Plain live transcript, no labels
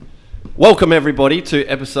Welcome everybody to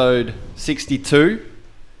episode 62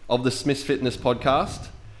 of the Smith's Fitness Podcast.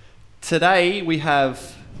 Today we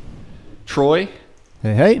have Troy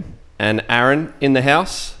Hey. and Aaron in the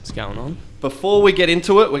house. What's going on? Before we get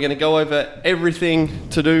into it, we're going to go over everything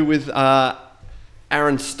to do with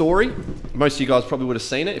Aaron's story. Most of you guys probably would have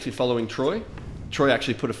seen it if you're following Troy. Troy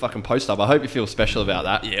actually put a fucking post up. I hope you feel special about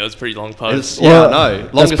that. Yeah, it was a pretty long post. I know.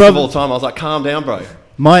 Longest of all time. I was like, calm down, bro.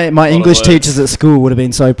 My English teachers at school would have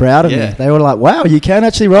been so proud of me. They were like, wow, you can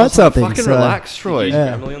actually write something. Fucking relax, Troy. Did you use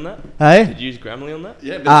Grammarly on that? Hey? Did you use Grammarly on that?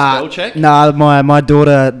 Yeah, bit of spell check. Nah, my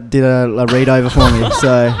daughter did a read over for me,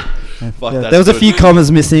 so there was a few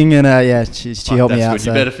commas missing, and she helped me out. Good.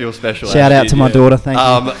 So you better feel special. Shout out to my daughter, thank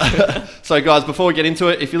you. So guys, before we get into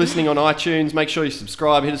it, if you're listening on iTunes, make sure you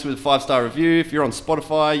subscribe, hit us with a 5-star review. If you're on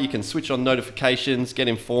Spotify, you can switch on notifications, get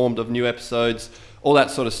informed of new episodes, all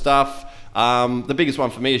that sort of stuff. The biggest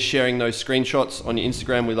one for me is sharing those screenshots on your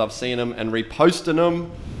Instagram. We love seeing them and reposting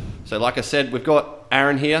them. So like I said, we've got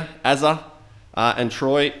Aaron here, Azza, and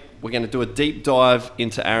Troy. We're going to do a deep dive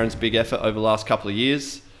into Aaron's big effort over the last couple of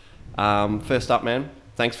years. First up, man,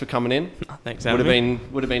 thanks for coming in. Thanks, Aaron.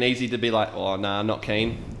 Would have been easy to be like, oh, nah, not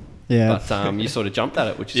keen. Yeah. But you sort of jumped at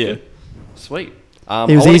it, which is good. Sweet.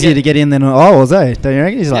 It was easier to get in than I was, eh? Don't you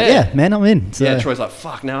reckon? He's like, yeah, man, I'm in. So. Yeah, Troy's like,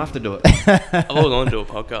 fuck, now I have to do it. I've always wanted to do a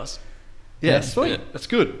podcast. Yeah, sweet. Yeah. That's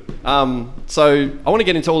good. So I want to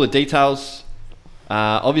get into all the details.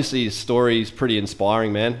 Obviously, your story is pretty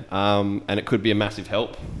inspiring, man. And it could be a massive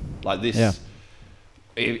help. Like this,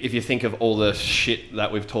 if you think of all the shit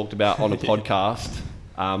that we've talked about on a podcast,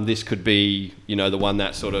 this could be, the one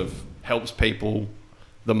that sort of helps people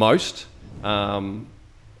the most.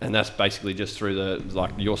 And that's basically just through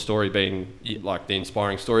your story being like the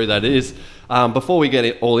inspiring story that it is. Before we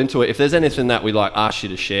get all into it, if there's anything that we ask you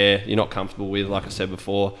to share, you're not comfortable with, like I said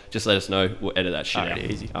before, just let us know. We'll edit that shit out.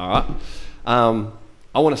 Easy. All right.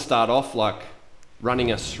 I want to start off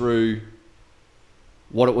running us through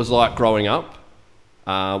what it was like growing up.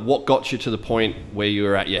 What got you to the point where you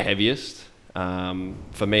were at your heaviest?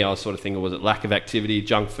 For me, I was sort of thinking, was it lack of activity,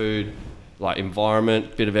 junk food,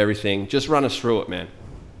 environment, bit of everything? Just run us through it, man.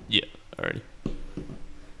 Yeah, already.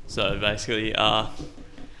 So basically,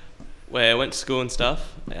 where I went to school and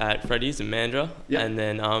stuff at Freddy's in Mandurah, and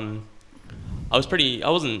then I was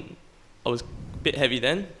a bit heavy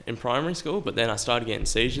then in primary school, but then I started getting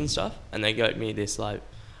seizures and stuff, and they gave me this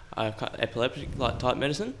epileptic type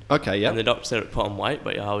medicine. Okay, yeah. And the doctor said it put on weight,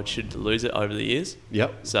 but I should lose it over the years.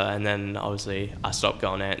 Yep. So, and then obviously I stopped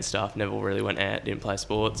going out and stuff, never really went out, didn't play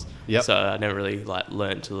sports. Yep. So I never really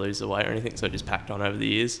learned to lose the weight or anything, so I just packed on over the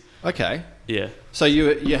years. Okay. Yeah. So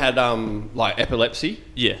you had epilepsy?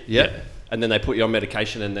 Yeah. Yeah. And then they put you on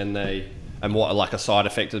medication, and then a side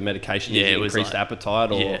effect of the medication is it was increased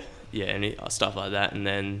appetite or and stuff like that. And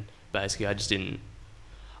then basically I didn't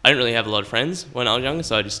really have a lot of friends when I was younger,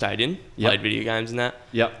 so I just stayed in, played video games and that.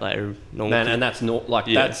 Yep. Man, and that's not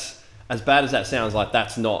that's as bad as that sounds.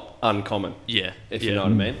 That's not uncommon. Yeah. If you know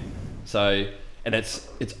what I mean. So, and it's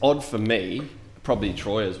odd for me, probably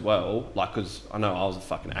Troy as well. because I know I was a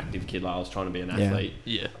fucking active kid. I was trying to be an athlete.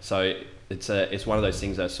 Yeah. So it's one of those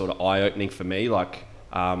things that's sort of eye opening for me.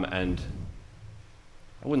 And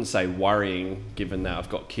I wouldn't say worrying, given that I've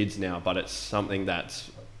got kids now, but it's something that's,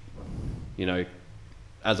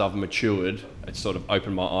 as I've matured, it's sort of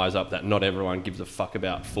opened my eyes up that not everyone gives a fuck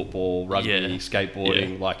about football, rugby,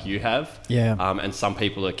 skateboarding like you have. Yeah. And some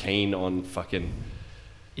people are keen on fucking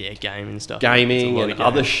gaming and stuff. Gaming and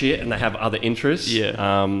other shit, and they have other interests.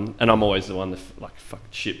 Yeah. And I'm always the one that fucking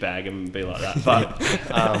shitbag them and be like that. But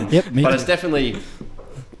but it's definitely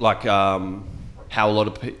how a lot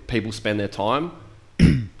of people spend their time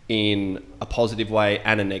in a positive way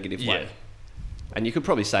and a negative way. And you could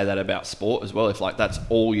probably say that about sport as well. If that's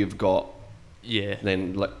all you've got,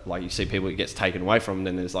 then you see people, it gets taken away from,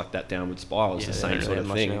 then there's that downward spiral. It's the same sort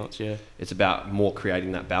of thing. Else, It's about more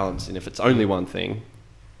creating that balance. And if it's only one thing,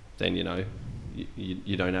 then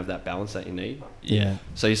you don't have that balance that you need. Yeah.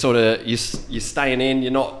 So you sort of you're staying in.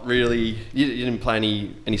 You're not really. You didn't play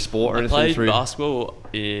any sport or anything. I played basketball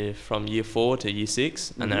from year 4 to year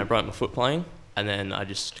 6, and then I broke my foot playing, and then I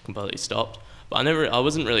just completely stopped. But I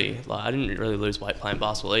wasn't really I didn't really lose weight playing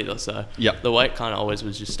basketball either. So the weight kind of always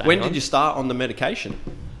was just staying. When did you start on the medication?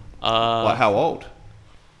 How old?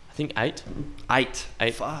 I think 8. 8.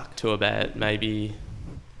 Fuck. To about maybe.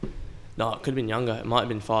 No, it could have been younger. It might have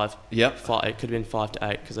been 5. Yep. 5. It could have been 5 to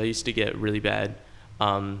 8 because I used to get really bad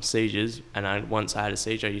seizures, and once I had a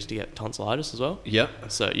seizure, I used to get tonsillitis as well. Yep.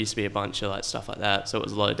 So it used to be a bunch of stuff like that. So it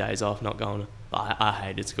was a lot of days off, not going. I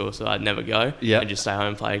hated school, so I'd never go. Yeah. I'd just stay home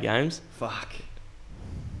and play games. Fuck.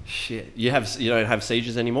 Shit. You don't have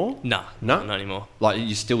seizures anymore? No, not anymore. Like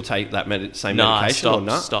you still take that same No, medication I or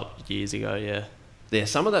not? stopped years ago. Yeah. Yeah,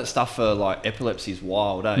 some of that stuff for like epilepsy is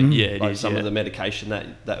wild, eh? Yeah, it like is, some of the medication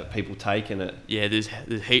that people take and it. Yeah, there's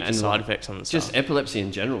heaps of side effects on the stuff. Just epilepsy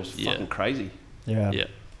in general is fucking crazy. Yeah. Yeah.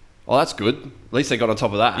 Well, that's good. At least they got on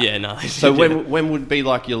top of that. Yeah, no. So when would be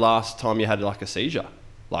like your last time you had like a seizure?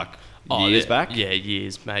 Like years back? Yeah,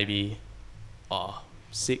 years, maybe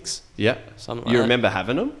 6. Yeah. Something like You that. remember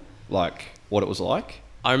having them? Like what it was like?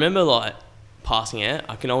 I remember like passing out.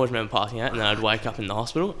 I can always remember passing out, and then I'd wake up in the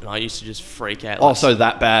hospital, and I used to just freak out. Like, so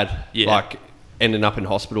that bad? Yeah. Like ending up in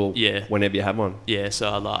hospital? Yeah. Whenever you have one? Yeah. So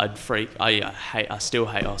I'd freak. I still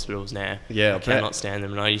hate hospitals now. Yeah. I cannot stand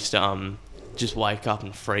them, and I used to just wake up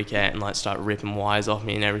and freak out and like start ripping wires off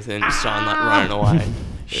me and everything, just starting like running away.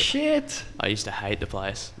 Shit. I used to hate the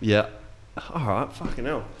place. Yeah. All right. Fucking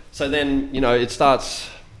hell. So then it starts.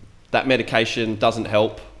 That medication doesn't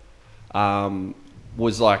help. What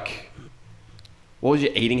was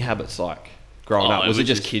your eating habits like growing up? Was it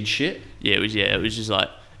just kid shit? Yeah, it was just like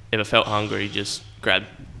if I felt hungry, just grab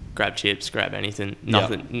chips, grab anything.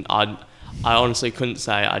 Nothing. I honestly couldn't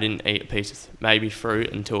say I didn't eat a piece of maybe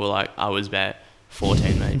fruit until like I was about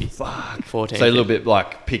 14 maybe. Fuck. 14. So a little bit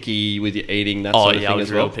like picky with your eating, that sort of thing I was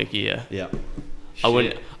as well? real picky, yeah. Yeah.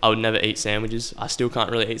 I would never eat sandwiches. I still can't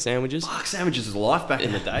really eat sandwiches. Fuck, sandwiches was life back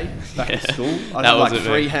in the day. Back in school. I That had like wasn't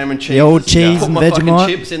 3 me. ham and cheese. The old cheese Put and my fucking Vegemite.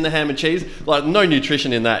 chips in the ham and cheese. Like no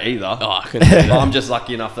nutrition in that either. Oh, I couldn't do that. I'm just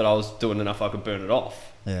lucky enough that I was doing enough I could burn it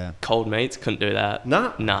off. Yeah. Cold meats, couldn't do that.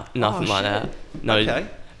 Nah? Nothing like shit. that. No, Okay.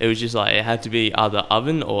 it was just like it had to be either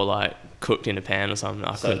oven or like cooked in a pan or something.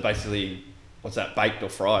 I So couldn't. basically, what's that, baked or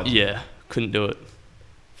fried? Yeah, couldn't do it.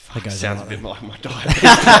 That goes Sounds on a like bit like my diet.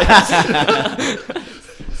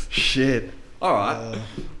 Shit. All right.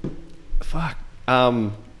 Fuck.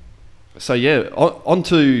 So yeah, on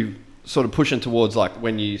to sort of pushing towards like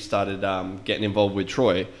when you started getting involved with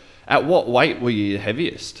Troy. At what weight were you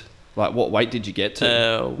heaviest? Like what weight did you get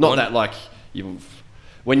to? Not that like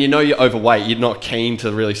when you know you're overweight, you're not keen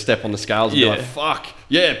to really step on the scales and be like, fuck,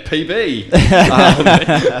 yeah, PB.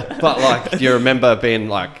 But like, do you remember being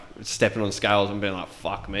like stepping on scales and being like,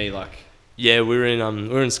 fuck me, like? Yeah, we were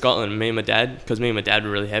in Scotland. Me and my dad, because me and my dad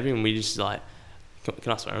were really heavy, and we just like,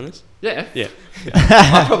 can I swear on this? Yeah. Yeah.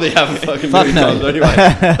 I probably haven't fucking many times anyway.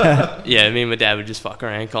 Yeah, me and my dad would just fuck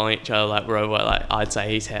around calling each other like we're overweight. Like I'd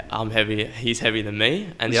say I'm heavy, he's heavier than me,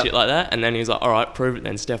 and shit like that. And then he was like, "All right, prove it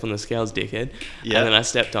then. Step on the scales, dickhead." Yeah. And then I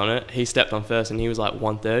stepped on it. He stepped on first, and he was like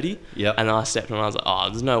 130. Yeah. And then I stepped on, and I was like, "Oh,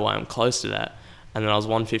 there's no way I'm close to that." And then I was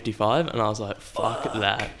 155, and I was like, "Fuck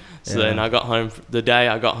that." So then I got home. The day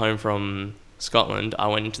I got home from Scotland, I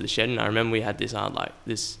went into the shed, and I remember we had this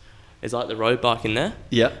it's like the road bike in there.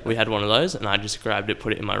 Yeah. We had one of those, and I just grabbed it,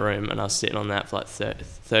 put it in my room, and I was sitting on that for like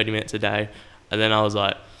 30 minutes a day. And then I was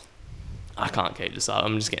like, I can't keep this up.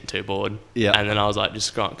 I'm just getting too bored. Yeah. And then I was like,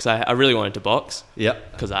 just scrolling, because I really wanted to box. Yeah.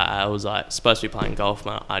 Because I was like supposed to be playing golf,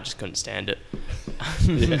 but I just couldn't stand it.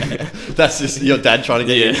 Yeah. That's just your dad trying to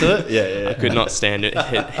get you into it? Yeah. I could not stand it,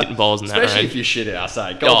 hitting balls in that range. Especially if you shit it, I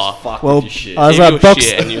say. Golf's fuck if you shit. I was like,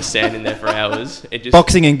 and you're standing there for hours.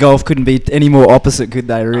 Boxing and golf couldn't be any more opposite, could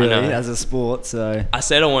they, really, as a sport? So I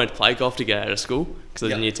said I wanted to play golf to get out of school, because I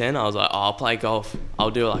was in year 10. I was like, I'll play golf.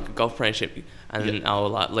 I'll do like a golf apprenticeship, and then I'll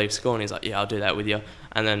like leave school. And he's like, yeah, I'll do that with you.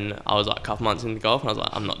 And then I was like a couple months into golf, and I was like,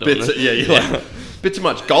 I'm not doing this. You're like, bit too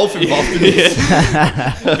much golf involved in this.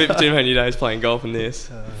 A bit too many days playing golf in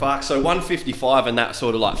this. Fuck, so 155, and that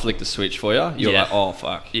sort of like flicked the switch for you? You're like, oh,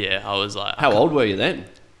 fuck. Yeah, I was like... How old were you then?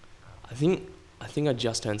 I think I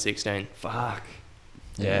just turned 16. Fuck.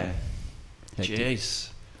 Yeah. Jeez.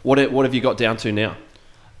 What have you got down to now?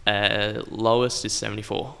 Lowest is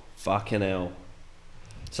 74. Fucking hell.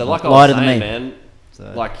 So like I was saying, man,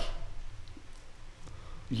 like...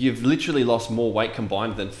 You've literally lost more weight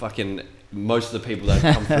combined than fucking most of the people that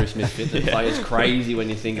have come through Smith Fitness. Like, it's crazy when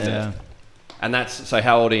you think of it. And that's, so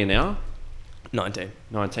how old are you now? 19.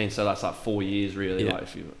 19, so that's like 4 years really. Like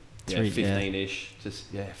if you, 15-ish. Just,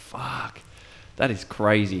 fuck. That is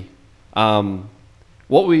crazy. What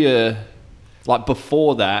were you, like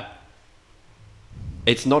before that,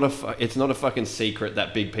 it's not a fucking secret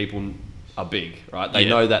that big people are big, right? They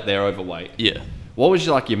know that they're overweight. Yeah. What was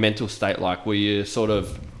your mental state like? Were you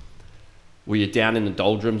down in the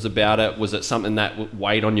doldrums about it? Was it something that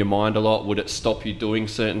weighed on your mind a lot? Would it stop you doing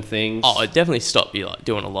certain things? Oh, it definitely stopped you like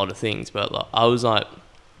doing a lot of things. But like, I was like,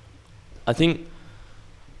 I don't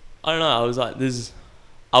know. I was like,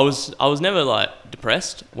 I was never like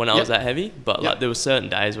depressed when I was that heavy. But like, there were certain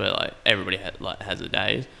days where like everybody has a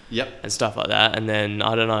day. Yep. And stuff like that. And then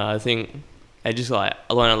I don't know. I think it just like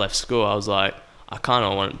when I left school, I was like, I kind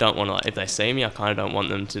of don't want to, like, if they see me, I kind of don't want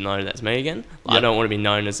them to know that's me again. Like, I don't want to be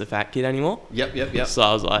known as a fat kid anymore. Yep. So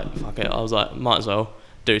I was like, fuck it. I was like, might as well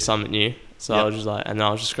do something new. So I was just like, and then I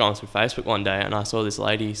was just scrolling through Facebook one day, and I saw this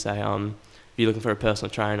lady say, if you're looking for a personal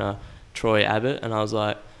trainer, Troy Abbott. And I was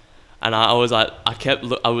like, I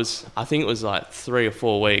think it was like 3 or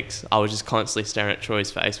 4 weeks, I was just constantly staring at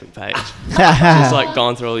Troy's Facebook page. Just like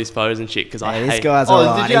going through all these photos and shit, because I hate... This guy's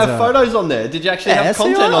did you have photos on there? Did you actually have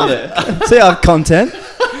content on there? See, I have content.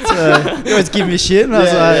 So you always give me shit, and I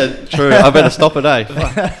was like... Yeah, true. I better stop it, eh?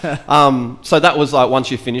 So that was like once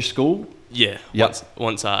you finished school? Yeah. Yep.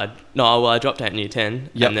 Once I dropped out in year 10,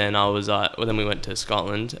 and then I was like... Well, then we went to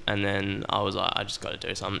Scotland, and then I was like, I just got to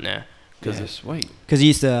do something now. Sweet. Because you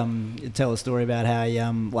used to tell a story about how you,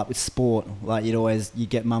 like with sport, like you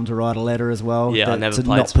get mum to write a letter as well. Yeah, I never to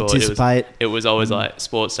played not sport. Participate. It was always like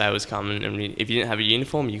sports day was coming, and if you didn't have a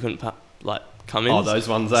uniform, you couldn't come in. Oh, those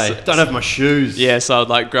ones, don't have my shoes. Yeah, so I'd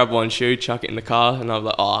like grab one shoe, chuck it in the car, and I'd be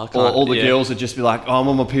like, I can't. All the girls would just be like, I'm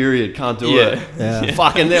on my period, can't do it. Yeah.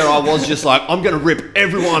 Fucking there I was just like, I'm going to rip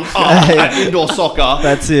everyone up at indoor soccer.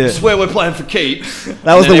 That's it. Swear we're playing for keeps.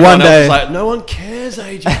 That was the one day. Was like, no one cares,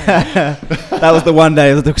 AJ. That was the one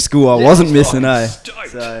day of the school I wasn't missing, eh?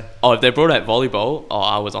 So. Oh, if they brought out volleyball,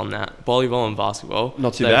 I was on that. Volleyball and basketball.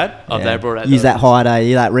 Not too bad. If they brought out... Use that height,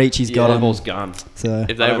 eh? That reach he's got on. Volleyball's gun. So.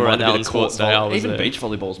 If they brought out that on sports day, I was even beach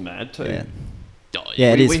volleyball's mad too. Yeah.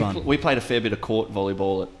 Yeah, it is fun. We played a fair bit of court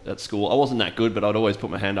volleyball at school. I wasn't that good, but I'd always put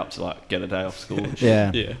my hand up to like get a day off school. And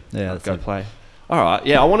shit. Yeah. Go play. All right.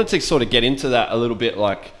 Yeah, I wanted to sort of get into that a little bit,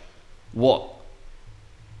 like what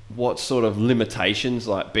sort of limitations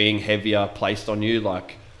like being heavier placed on you,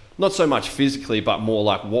 like not so much physically, but more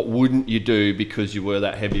like what wouldn't you do because you were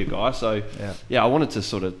that heavier guy. So I wanted to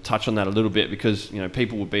sort of touch on that a little bit because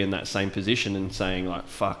people would be in that same position and saying like,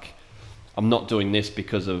 fuck, I'm not doing this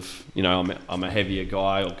because of, I'm a heavier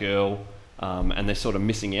guy or girl, and they're sort of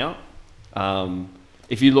missing out.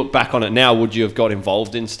 If you look back on it now, would you have got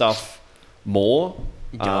involved in stuff more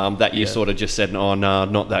that you sort of just said, oh, no,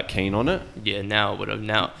 not that keen on it? Yeah, now I would have.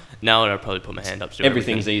 Now I'd have probably put my hand up to do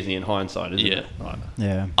everything's easy in hindsight, isn't it? Right.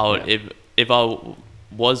 Yeah. I would, if I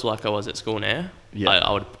was like I was at school now,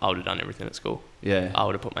 I would have done everything at school. Yeah. I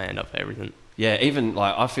would have put my hand up for everything. Yeah, even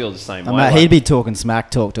like I feel the same way. Mate, he'd be talking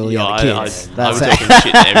smack talk to all the other kids. I'd be talking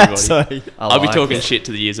shit to everybody. Sorry. I'd be talking shit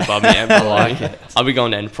to the years above me. I like it. I'd be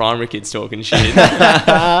going down to primary kids talking shit.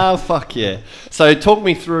 Fuck yeah. So talk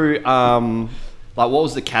me through, like what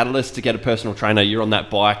was the catalyst to get a personal trainer? You're on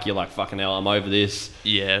that bike, you're like, fucking hell, I'm over this.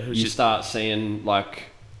 Yeah. You start seeing like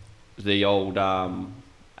the old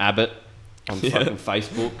Abbott on fucking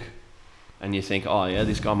Facebook. And you think, oh yeah,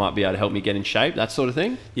 this guy might be able to help me get in shape, that sort of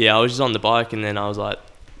thing? Yeah, I was just on the bike and then I was like,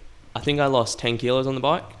 I think I lost 10 kilos on the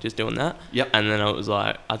bike, just doing that. Yep. And then it was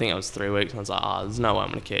like, I think it was 3 weeks and I was like, there's no way I'm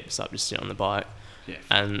going to keep this up, just sitting on the bike. Yeah.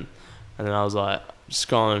 And then I was like,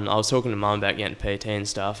 I was talking to mum about getting PT and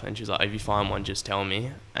stuff, and she was like, if you find one, just tell me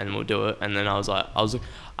and we'll do it. And then I was like,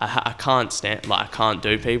 I can't stand, like I can't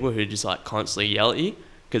do people who just like constantly yell at you,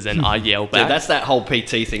 because then I yell back. Yeah, that's that whole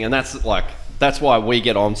PT thing, and that's why we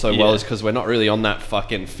get on so well, is because we're not really on that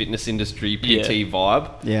fucking fitness industry PT vibe.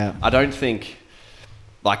 Yeah. I don't think,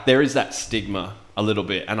 like, there is that stigma a little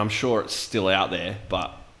bit, and I'm sure it's still out there,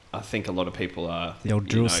 but I think a lot of people are the old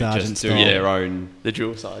drill sergeant just doing their own. The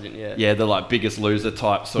drill sergeant, yeah. Yeah, the like biggest loser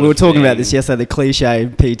type sort of. We were talking thing. about this yesterday, the cliche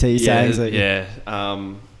PT sayings.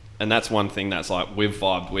 And that's one thing that's like we've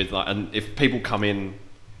vibed with, like, and if people come in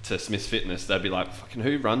to Smith's Fitness, they'd be like, fucking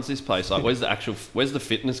who runs this place? Like, where's the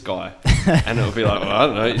fitness guy? And it'll be like, I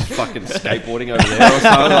don't know, he's fucking skateboarding over there or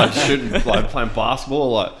something, like shooting, like playing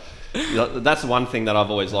basketball. Like, that's one thing that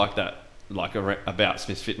I've always liked about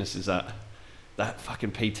Smith's Fitness is that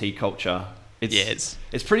fucking PT culture. It's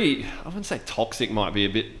pretty, I wouldn't say toxic, might be a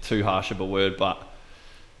bit too harsh of a word, but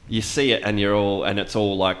you see it and it's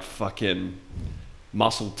all like fucking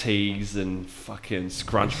muscle tees and fucking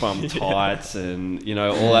scrunch bum tights and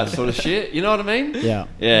all that sort of shit. You know what I mean? Yeah.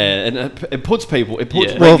 Yeah, and it puts regular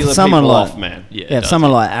someone people like, off, man. Yeah, if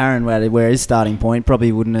someone like Aaron, where his starting point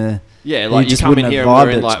probably wouldn't have. Yeah, like you come in here and we're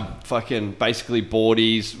in like fucking basically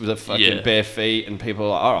boardies with a fucking bare feet, and people are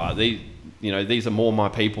like, all right, these are more my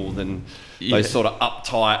people than those sort of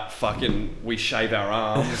uptight fucking we shave our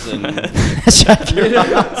arms and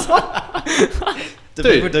Do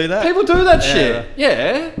people do that? People do that shit.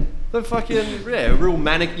 Yeah. The fucking, real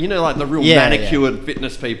manicured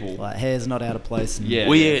fitness people. Like hair's not out of place.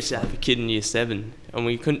 We used to have a kid in year 7 and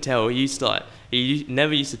we couldn't tell. He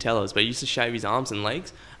never used to tell us, but he used to shave his arms and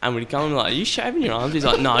legs. And we'd come like, are you shaving your arms? He's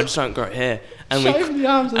like, no, I just don't grow hair. And we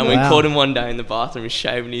caught him one day in the bathroom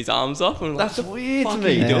shaving his arms off. And that's like, weird to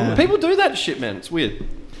me. Yeah. People do that shit, man. It's weird.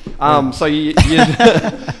 So you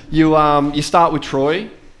start with Troy.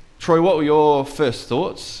 Troy, what were your first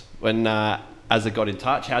thoughts when Azza got in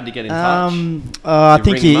touch? How did he get in touch? I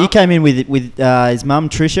think he came in with his mum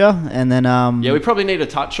Trisha, and then we probably need to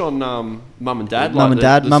touch on mum and dad. Mum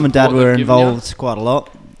and dad were involved quite a lot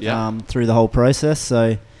through the whole process.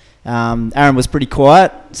 So Aaron was pretty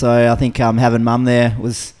quiet, so I think having mum there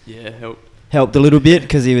was helped a little bit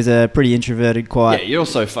because he was a pretty introverted, quiet. Yeah, you're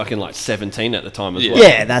also fucking like 17 at the time as well.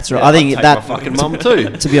 Yeah, that's right. Yeah, I think that my fucking mum too.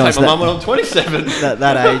 To be honest, my mum when I'm 27.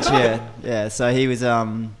 that age, yeah. So he was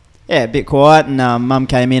a bit quiet, and mum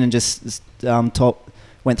came in and just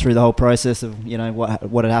went through the whole process of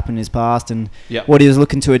what had happened in his past and what he was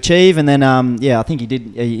looking to achieve, and then I think he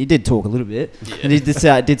did talk a little bit, and he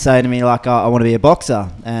did say to me like, I want to be a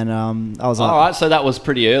boxer, and I was like, all right, so that was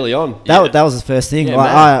pretty early on. That was the first thing.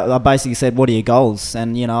 I basically said, what are your goals?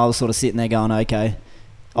 And I was sort of sitting there going, okay,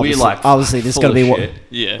 obviously this is going to be what.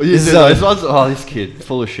 Yeah. This kid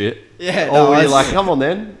full of shit. Yeah. You're like, come on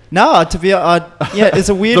then. No, it's a weird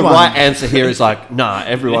one. The right answer here is like, nah,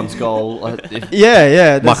 everyone's goal.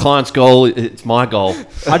 My client's goal, it's my goal.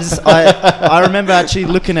 I remember actually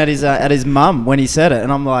looking at his mum when he said it,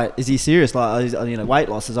 and I'm like, is he serious? Like, weight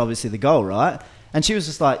loss is obviously the goal, right? And she was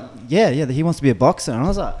just like, yeah, he wants to be a boxer. And I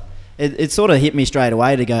was like, it sort of hit me straight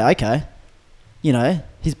away to go, okay,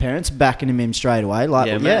 his parents backing him straight away.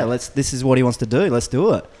 Like, this is what he wants to do. Let's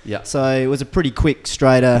do it. Yeah. So it was a pretty quick,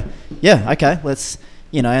 okay, let's.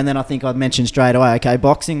 And then I think I'd mentioned straight away, okay,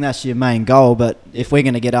 boxing, that's your main goal, but if we're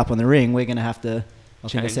going to get up on the ring, we're going to have to,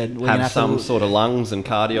 have some sort of lungs and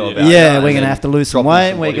cardio about we're going to have to lose some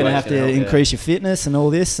weight, we're going to have to increase your fitness and all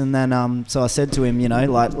this, and then so I said to him,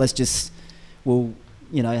 let's just,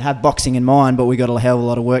 have boxing in mind, but we got a hell of a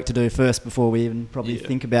lot of work to do first before we even probably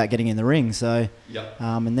think about getting in the ring, so,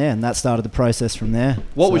 and that started the process from there.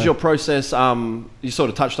 What was your process, you sort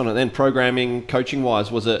of touched on it then, programming,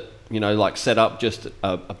 coaching-wise, was it, set up just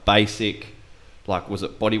a basic, like, was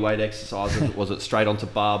it body weight exercises? Was it straight onto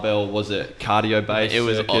barbell? Was it cardio based?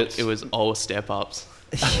 It was all step ups.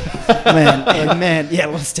 man, yeah,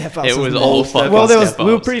 well, step ups. It was all fucking step ups.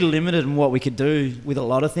 We were pretty limited in what we could do with a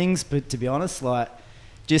lot of things, but to be honest, like,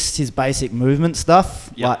 just his basic movement stuff,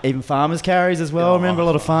 like even farmers carries as well. I remember a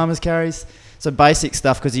lot of farmers carries. So basic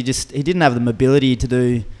stuff because he didn't have the mobility to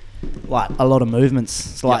do like a lot of movements,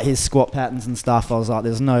 so like his squat patterns and stuff. I was like,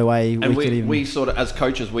 there's no way we could even. We sort of, as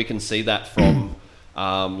coaches, we can see that from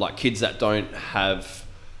like kids that don't have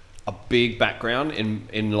a big background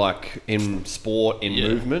in sport, in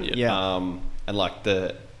movement, and like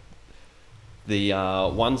the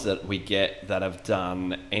ones that we get that have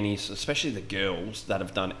done any, especially the girls that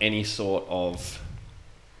have done any sort of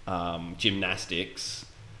gymnastics,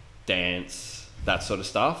 dance, that sort of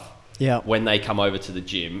stuff. Yeah. When they come over to the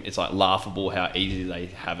gym, it's like laughable how easy they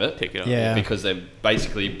have it. Pick it up. Yeah. Because they've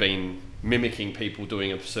basically been mimicking people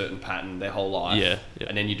doing a certain pattern their whole life. Yeah.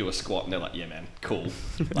 And then you do a squat and they're like, yeah, man, cool.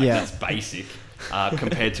 That's basic.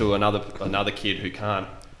 Compared to another kid who can't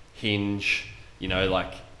hinge,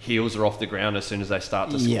 like heels are off the ground as soon as they start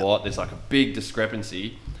to squat. There's like a big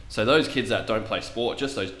discrepancy. So those kids that don't play sport,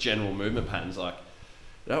 just those general movement patterns, like,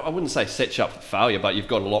 I wouldn't say set you up for failure, but you've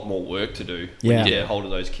got a lot more work to do when you get hold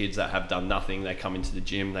of those kids that have done nothing. They come into the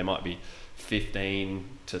gym, they might be 15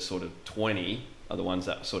 to sort of 20 are the ones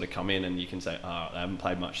that sort of come in, and you can say, they haven't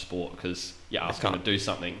played much sport because I was going to do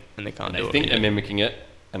something, and they can't. They think they're mimicking it,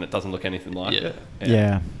 and it doesn't look anything like it.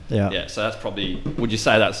 Yeah. So that's probably. Would you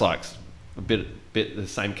say that's like a bit the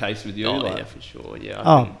same case with you? Yeah, for sure.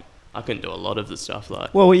 Yeah. I couldn't do a lot of the stuff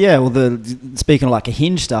like. Speaking of like a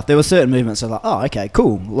hinge stuff, there were certain movements. I was like, okay,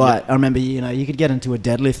 cool. Like I remember, you could get into a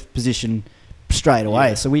deadlift position straight away.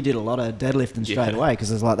 Yeah. So we did a lot of deadlifting straight away because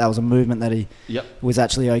it's like that was a movement that he was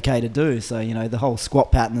actually okay to do. So the whole squat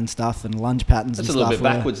pattern and stuff and lunge patterns. That's and stuff. That's a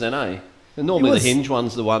little bit backwards then, eh? And normally the hinge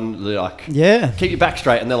one's the one like keep your back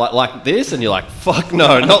straight, and they're like this, and you're like, fuck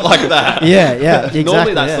no, not like that. Exactly.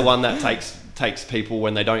 Normally that's the one that takes people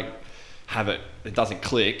when they don't have it. It doesn't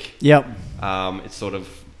click. Yep. It's sort of,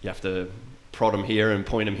 you have to prod them here and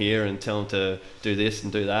point them here and tell them to do this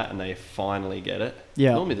and do that, and they finally get it.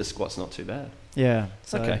 Yeah. Normally the squat's not too bad. Yeah.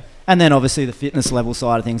 So, okay. And then obviously the fitness level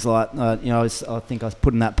side of things, like I think I was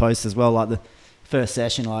putting that post as well. Like the first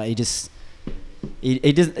session, like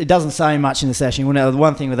He doesn't say much in the session. Well, the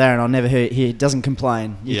one thing with Aaron, I'll never hear, he doesn't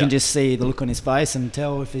complain. You can just see the look on his face and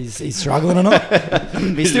tell if he's struggling or not.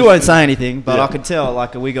 He still won't say anything, but I could tell,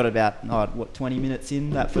 like, we got about, 20 minutes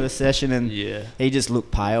in that first session, and he just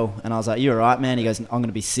looked pale. And I was like, "You all right, man?" He goes, "I'm going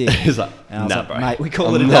to be sick." He's like, and I was like, bro. "Mate, we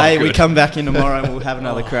call it a day. We come back in tomorrow and we'll have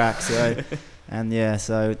another crack." So, and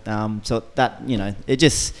so that, it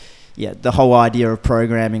just, the whole idea of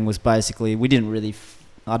programming was basically, we didn't really...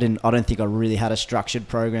 I don't think I really had a structured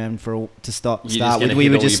program to start with. We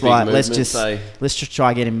were just like, let's just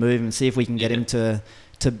try get him moving and see if we can get him to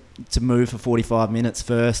move for 45 minutes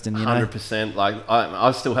first. And 100%. Like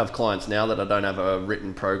I still have clients now that I don't have a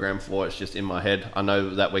written program for. It's just in my head. I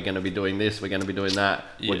know that we're going to be doing this. We're going to be doing that.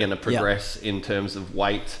 We're going to progress in terms of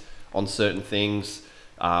weight on certain things,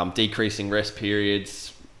 decreasing rest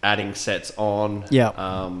periods, adding sets on.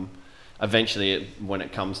 Eventually, when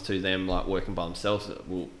it comes to them like working by themselves,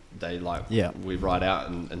 we write out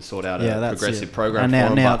and sort out a progressive program and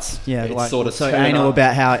for them. Now it's like sort of so anal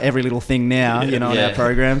about how every little thing now, on our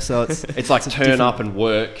program. So it's like turn up and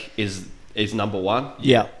work is number one.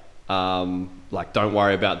 Like don't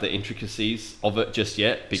worry about the intricacies of it just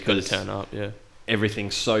yet, because turn up.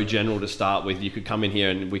 Everything's so general to start with. You could come in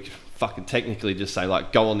here and we could fucking technically just say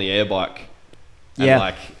like go on the air bike, and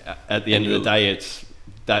like at the end of the day, it's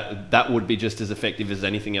that would be just as effective as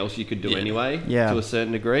anything else you could do anyway, to a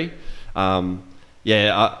certain degree. I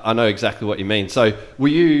know exactly what you mean. So were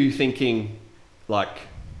you thinking like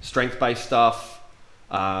strength-based stuff,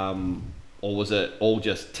 or was it all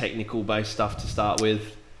just technical-based stuff to start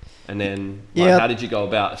with? And then how did you go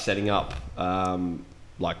about setting up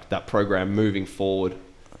like that program moving forward?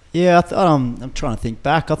 I'm trying to think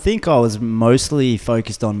back. I think I was mostly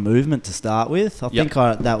focused on movement to start with. I think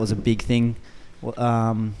that was a big thing.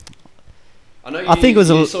 I know I think it was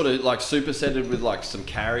you sort of like supersetted with like some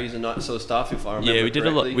carries and that sort of stuff, if I remember we did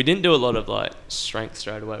correctly. a lot. We didn't do a lot of like strength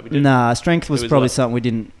straight away. Strength was probably something we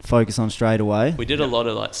didn't focus on straight away. We did a lot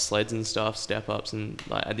of like sleds and stuff, step ups, and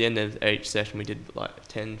like at the end of each session we did like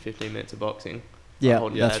 10-15 minutes of boxing.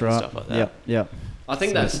 That's right. Stuff like that. I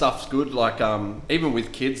think that stuff's good. Like even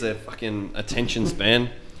with kids, their fucking attention span,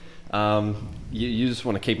 you just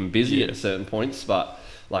want to keep them busy at certain points, but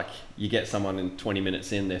like you get someone in 20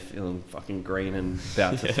 minutes in, they're feeling fucking green and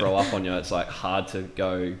about to throw up on you. It's like hard to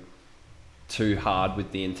go too hard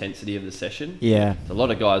with the intensity of the session. There's a lot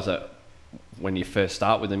of guys that when you first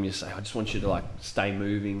start with them, you say, I just want you to like stay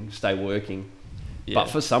moving, stay working. But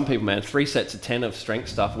for some people, man, 3 sets of 10 of strength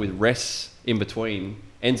stuff with rests in between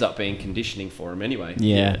ends up being conditioning for them anyway.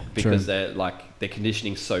 Because their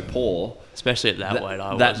conditioning's so poor, especially at that weight,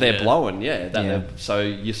 that they're blowing. So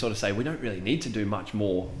you sort of say we don't really need to do much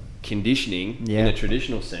more conditioning in a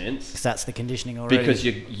traditional sense. Because that's the conditioning already. Because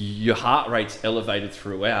your heart rate's elevated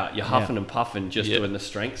throughout. You're huffing and puffing just doing the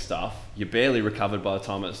strength stuff. You're barely recovered by the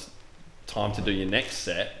time it's time to do your next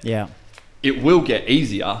set. It will get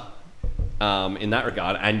easier in that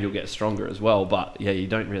regard, and you'll get stronger as well. But you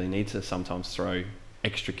don't really need to sometimes throw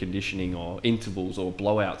extra conditioning or intervals or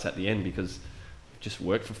blowouts at the end, because you've just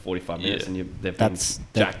worked for 45 minutes and they've been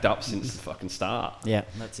jacked up since the fucking start.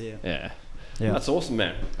 That's it. That's awesome,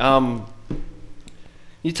 man.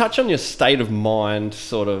 You touch on your state of mind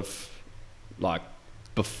sort of like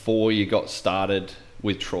before you got started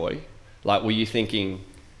with Troy. Like, were you thinking,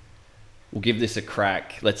 we'll give this a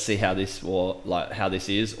crack, let's see how this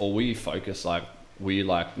is, or were you focused, like, were you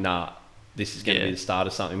like, nah, this is going to be the start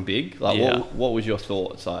of something big? Like, what was your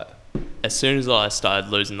thoughts like? As soon as I started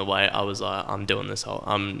losing the weight, I was like, I'm doing this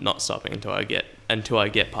I'm not stopping until I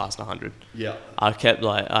get past 100. I kept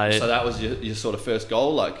like so that was your sort of first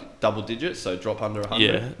goal, like double digits, so drop under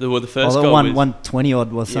 100. The first goal was 120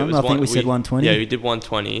 odd was something. I think we said 120. We did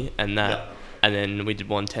 120 and and then we did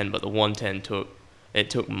 110, but the 110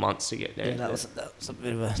 took months to get there. That was a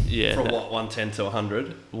bit of a... From what, 110 to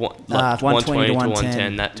 100? 120 to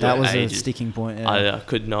 110. That was ages. A sticking point, I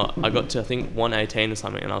could not... I got to, I think, 118 or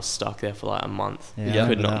something, and I was stuck there for like a month. I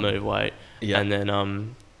could not move weight. And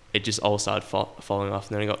then it just all started falling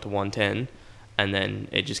off, and then I got to 110, and then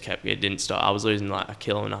it just kept... It didn't stop. I was losing like 1.5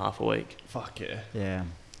 kilos a week. Fuck yeah. Yeah.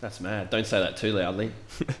 That's mad. Don't say that too loudly.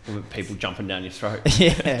 People jumping down your throat.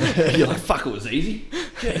 You're like, fuck, it was easy.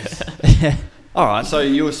 Jeez. All right, so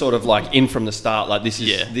you were sort of like in from the start, like this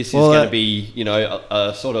is going to be,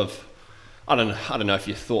 a sort of, I don't know if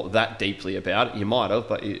you thought that deeply about it. You might have,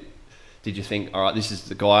 but did you think, all right, this is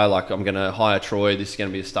the guy, like I'm going to hire Troy, this is going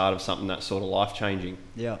to be the start of something that's sort of life-changing?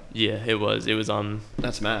 Yeah. Yeah, it was.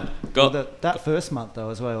 That's mad. That first month though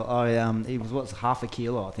as well, he was half a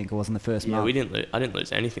kilo, I think it was in the first month. I didn't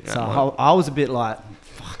lose anything that so month. I was a bit like,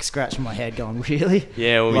 fuck, scratching my head going, really?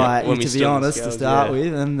 Yeah, when we to be honest, to start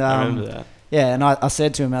with. And I remember that. Yeah, and I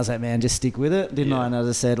said to him, I was like, man, just stick with it, didn't I? And I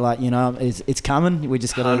just said, like, it's coming. We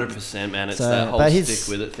just got to... 100%, man. It's that whole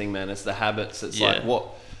stick with it thing, man. It's the habits. It's like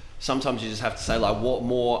sometimes you just have to say, like, what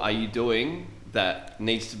more are you doing that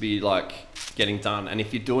needs to be, like, getting done? And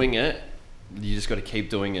if you're doing it, you just got to keep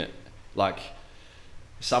doing it. Like,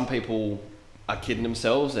 some people are kidding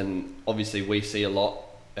themselves, and obviously we see a lot,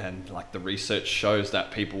 and, like, the research shows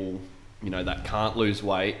that people... that can't lose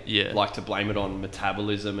weight, like to blame it on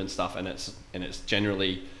metabolism and stuff, and it's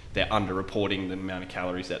generally they're underreporting the amount of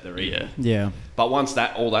calories that they're eating. Yeah. But once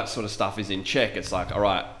all that sort of stuff is in check, it's like, all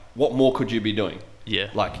right, what more could you be doing?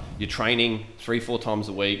 Yeah. Like you're training 3-4 times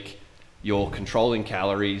a week, you're controlling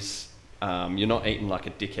calories, you're not eating like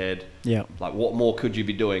a dickhead. Yeah. Like what more could you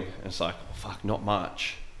be doing? And it's like, oh, fuck, not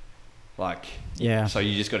much. Like, so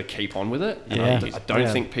you just got to keep on with it. And I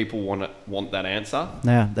don't think people want that answer.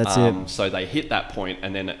 Yeah, that's it. So they hit that point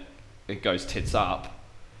and then it goes tits up,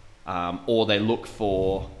 or they look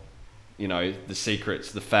for, the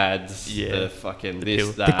secrets, the fads, the fucking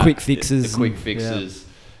this, that, the quick fixes. The quick fixes.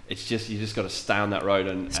 It's just you just got to stay on that road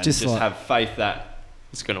and just have faith that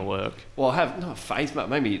it's gonna work. Well, have not faith, but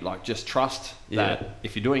maybe like just trust that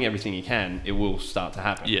if you're doing everything you can, it will start to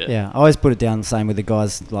happen. Yeah. I always put it down the same with the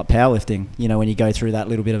guys like powerlifting. When you go through that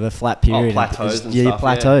little bit of a flat period, plateaus and stuff.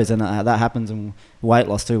 Plateaus, and that happens in weight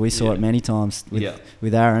loss too. We saw it many times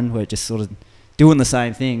with Aaron, where just sort of doing the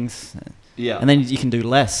same things. Yeah. And then you can do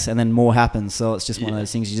less, and then more happens. So it's just one of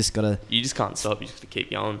those things you just got to... You just can't stop. You just got to keep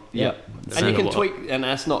going. Yeah. And you can tweak, and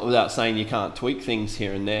that's not without saying you can't tweak things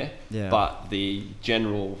here and there. Yeah. But the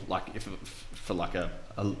general, like, if for like a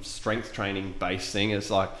strength training based thing, it's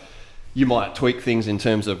like you might tweak things in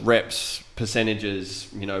terms of reps, percentages,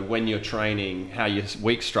 when you're training, how your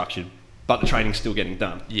week's structured, but the training's still getting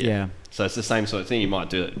done. Yeah. So it's the same sort of thing. You might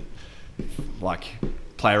do it, like,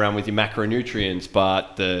 play around with your macronutrients,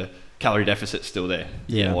 but the calorie deficit's still there.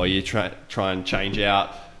 Yeah. Or you try and change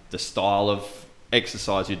out the style of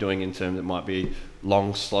exercise you're doing in terms, it might be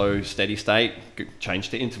long, slow, steady state, change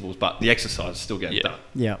to intervals, but the exercise is still getting done.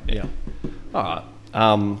 Yeah. All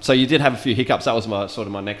right. So you did have a few hiccups. That was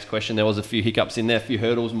my next question. There was a few hiccups in there, a few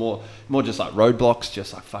hurdles, more just like roadblocks,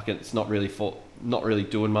 just like fuck it, it's not really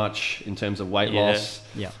doing much in terms of weight loss.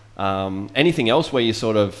 Yeah. Anything else where you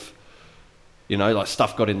sort of, like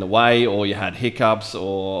stuff got in the way, or you had hiccups,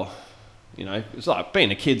 or it's like being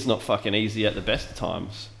a kid's not fucking easy at the best of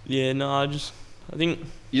times. Yeah, no, I think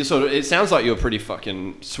you sort of, it sounds like you're pretty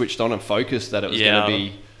fucking switched on and focused that it was going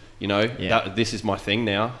to be, that this is my thing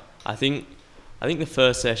now. I think the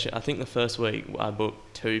first week I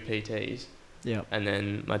booked 2 PTs. Yeah. And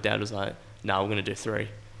then my dad was like, "No, we're going to do 3."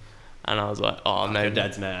 And I was like, "Oh, maybe." Your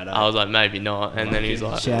dad's mad. I was like, "Maybe not." And then he's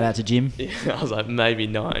like, "Shout out to Jim." Yeah, I was like, "Maybe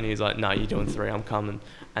not." And he's like, "No, you're doing 3. I'm coming."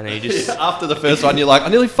 And then he just after the first one, you're like, "I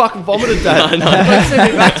nearly fucking vomited, Dad." No. Don't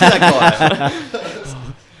send me back to that guy.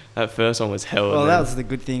 That first one was hell. Well, that was the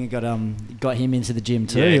good thing. Got him into the gym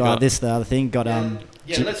too. Yeah, the other thing got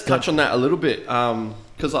let's touch on that a little bit.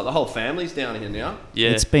 Because like the whole family's down here now. Yeah,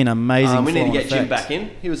 it's been amazing. We need to get Jim back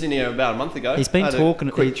in. He was in here about a month ago. He's been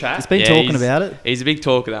talking. Quick chat. He's been talking about it. He's a big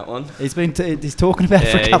talker, that one. He's talking about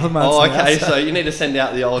it for a couple of months. Oh, now, okay. So you need to send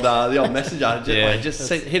out the old messenger.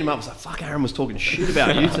 Hit him up. It's like, fuck, Aaron was talking shit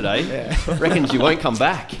about you today. Reckons you won't come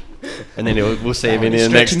back. And then we'll see him in here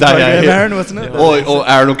the next day. Aaron, wasn't it? Or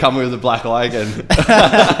Aaron will come with a black eye again.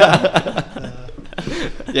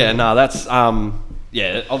 That's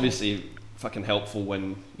obviously fucking helpful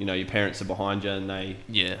when your parents are behind you and they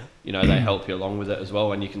they help you along with it as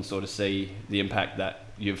well, and you can sort of see the impact that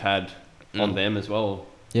you've had on them as well.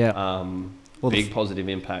 Big positive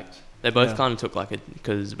impact. They both kind of took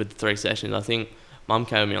because with the 3 sessions, I think Mum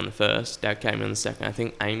came with me on the first, Dad came with me on the second. I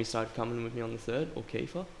think Amy started coming with me on the third, or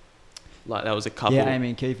Kiefer. Like that was a couple. Yeah, Amy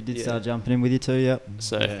and Kiefer did start jumping in with you too. Yep.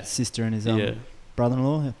 So sister and his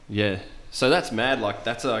brother-in-law. Yeah. So that's mad. Like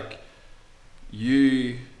that's like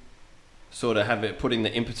you sort of have it putting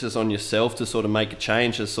the impetus on yourself to sort of make a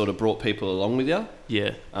change has sort of brought people along with you.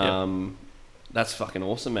 Yeah. That's fucking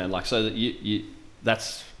awesome, man. Like so that you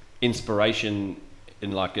that's inspiration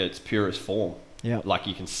in like its purest form. Yeah. Like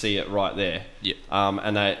you can see it right there. Yeah.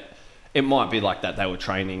 And it might be like that they were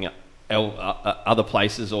training other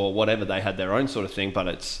places or whatever, they had their own sort of thing, but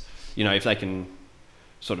it's if they can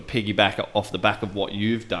sort of piggyback off the back of what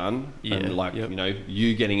you've done, and like you know,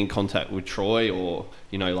 you getting in contact with Troy, or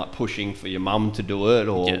you know, like pushing for your mum to do it,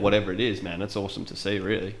 or whatever it is, man. It's awesome to see,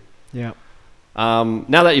 really. Yeah.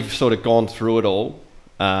 Now that you've sort of gone through it all,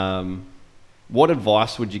 what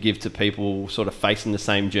advice would you give to people sort of facing the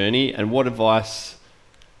same journey, and what advice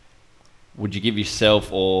would you give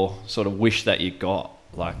yourself, or sort of wish that you got?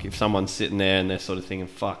 Like if someone's sitting there and they're sort of thinking,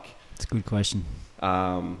 fuck. It's a good question.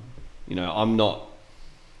 You know, I'm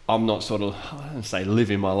not sort of, I don't say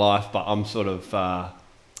living my life, but I'm sort of,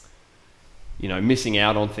 you know, missing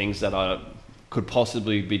out on things that I could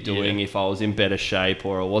possibly be doing if I was in better shape,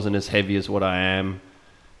 or I wasn't as heavy as what I am.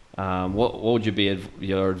 What would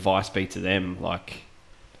your advice be to them? Like,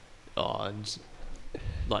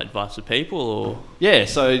 like advice to people, or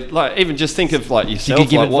so like even just think of like yourself. You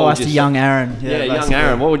could give like, advice to young Aaron. Young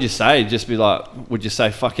Aaron. What would you say? Just be like, would you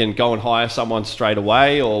say fucking go and hire someone straight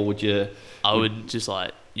away, or would you? I would just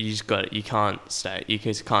like, you can't stay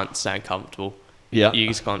comfortable. Yeah. You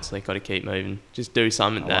just constantly got to keep moving. Just do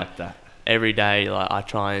something that every day. Like I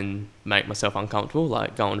try and make myself uncomfortable.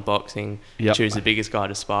 Like going to boxing, choose the biggest guy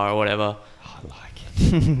to spar or whatever. I like it.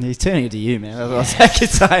 He's turning it to you, man. That's what I could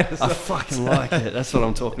say. I fucking like it. That's what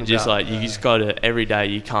I'm talking just about. Like you just got to, every day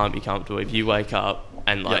you can't be comfortable. If you wake up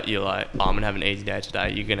and like you're like, oh, I'm gonna have an easy day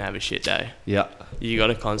today, you're gonna have a shit day. Yeah. You got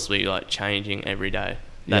to constantly like changing every day.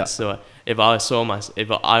 That's the way. If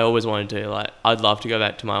I always wanted to, like, I'd love to go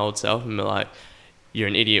back to my old self and be like, you're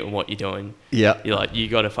an idiot in what you're doing. Yeah. You're like, you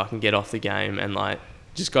got to fucking get off the game and like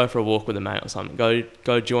just go for a walk with a mate or something.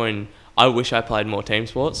 Go join. I wish I played more team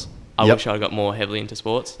sports. I wish I got more heavily into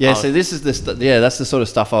sports. Yeah, so this is that's the sort of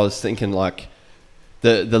stuff I was thinking, like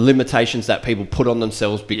the limitations that people put on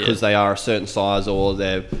themselves because they are a certain size or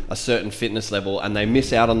they're a certain fitness level, and they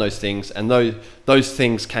miss out on those things. And those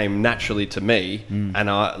things came naturally to me, and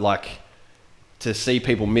I like to see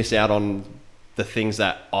people miss out on the things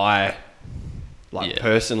that I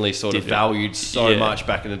personally sort of valued so much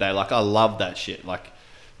back in the day. Like I love that shit, like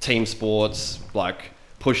team sports, like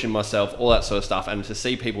pushing myself, all that sort of stuff. And to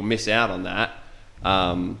see people miss out on that,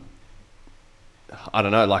 I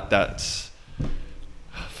don't know, like that's,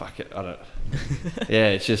 fuck it, I don't,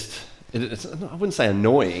 it's just, it's, I wouldn't say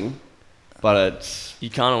annoying, but it's... You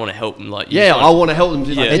kind of want to help them, like... I want to help them.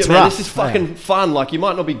 Like, it's rough. This is fucking fun. Like, you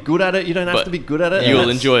might not be good at it. You don't have to be good at it. You'll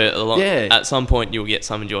enjoy it a lot. Yeah. At some point, you'll get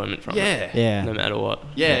some enjoyment from it. Yeah. No matter what.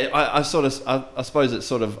 Yeah, I suppose it's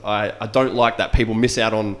sort of... I don't like that people miss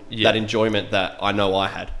out on that enjoyment that I know I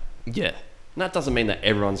had. Yeah. And that doesn't mean that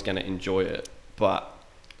everyone's going to enjoy it, but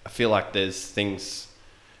I feel like there's things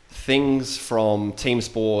from team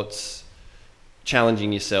sports,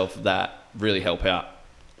 challenging yourself, that really help out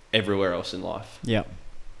everywhere else in life. Yeah.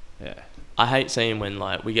 I hate seeing when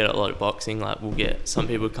like we get a lot of boxing, like we'll get some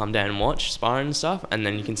people come down and watch sparring and stuff, and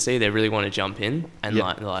then you can see they really want to jump in, and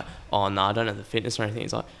like they're like, oh no, I don't have the fitness or anything.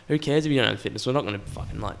 It's like, who cares if you don't have the fitness? We're not going to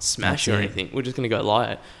fucking like smash you or anything. We're just going to go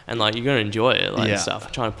light, and like you're going to enjoy it, like and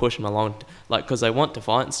stuff. Trying to push them along, like because they want to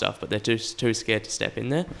fight and stuff, but they're too scared to step in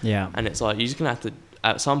there. Yeah. And it's like you're just going to have to,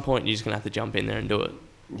 at some point, you're just going to have to jump in there and do it.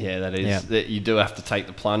 Yeah, that is. That you do have to take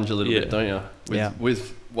the plunge a little bit, don't you?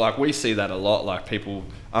 With like we see that a lot. Like people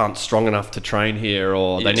aren't strong enough to train here,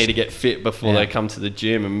 or they need to get fit before they come to the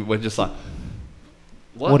gym, and we're just like,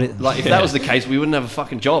 what? Like if that was the case, we wouldn't have a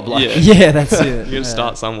fucking job. Like, that's it. You got to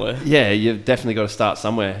start somewhere. Yeah, you've definitely got to start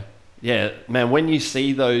somewhere. Yeah, man. When you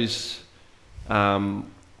see those,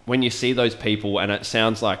 people, and it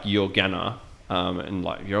sounds like you're gonna, and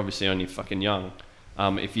like you're obviously only fucking young.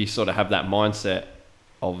 If you sort of have that mindset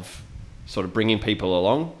of sort of bringing people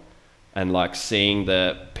along and like seeing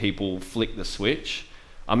the people flick the switch.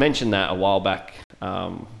 I mentioned that a while back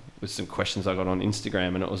with some questions I got on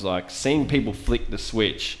Instagram, and it was like seeing people flick the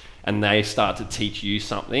switch and they start to teach you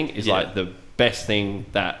something is like the best thing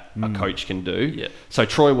that a coach can do. Yeah. So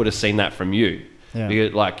Troy would have seen that from you. Yeah.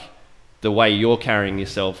 Because like the way you're carrying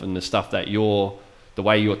yourself and the stuff that the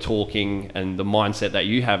way you're talking and the mindset that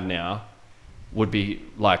you have now would be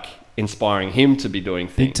like inspiring him to be doing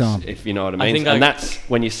things, if you know what I mean. And that's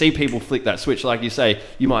when you see people flick that switch, like you say,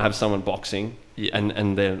 you might have someone boxing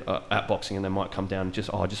and they're at boxing and they might come down and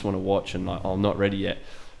just, I just want to watch, and like, I'm not ready yet.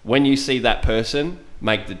 When you see that person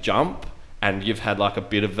make the jump and you've had like a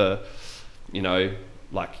bit of a, you know,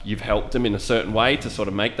 like you've helped them in a certain way to sort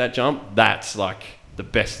of make that jump, that's like the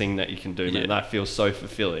best thing that you can do, man. That feels so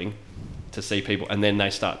fulfilling to see people, and then they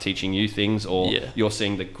start teaching you things, or you're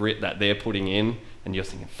seeing the grit that they're putting in, and you're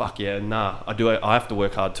thinking, fuck yeah, nah, I have to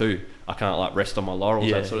work hard too. I can't like rest on my laurels,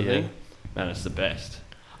 that sort of thing. Man, it's the best.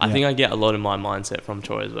 I think I get a lot of my mindset from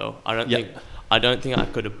Troy as well. I don't think I don't think I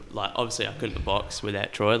could have, like, obviously I couldn't have boxed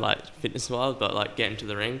without Troy, like, fitness-wise, but, like, getting to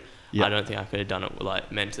the ring, I don't think I could have done it,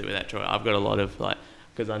 like, mentally without Troy. I've got a lot of, like,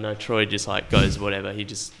 because I know Troy just, like, goes whatever, he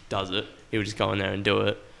just does it. He would just go in there and do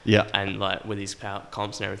it. Yeah. And, like, with his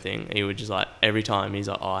comps and everything, he would just, like, every time he's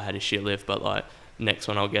like, oh, I had a shit lift, but, like, next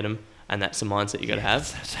one I'll get him. And that's the mindset you got to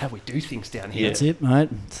have. That's how we do things down here. That's it, mate.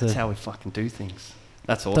 That's how we fucking do things.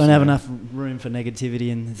 That's awesome. Don't have enough room for negativity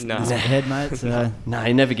in this head, mate. So. No,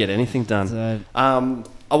 you never get anything done. So.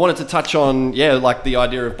 I wanted to touch on, like the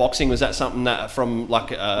idea of boxing. Was that something that from like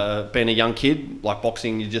being a young kid, like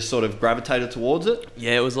boxing, you just sort of gravitated towards it?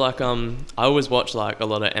 Yeah, it was like, I always watched like a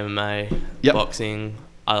lot of MMA, boxing.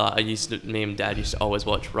 Me and Dad used to always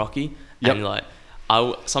watch Rocky. And like,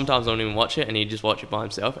 sometimes I wouldn't even watch it, and he'd just watch it by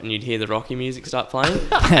himself, and you'd hear the Rocky music start playing,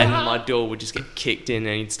 and my door would just get kicked in,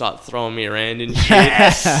 and he'd start throwing me around and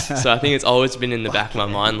shit. So I think it's always been in the back of my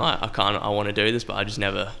mind, like I want to do this, but I just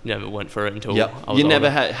never went for it until I was You never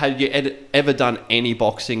older. had you ever done any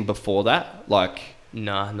boxing before that? Like,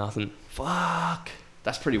 nah, nothing. Fuck,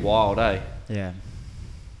 that's pretty wild, eh? Yeah.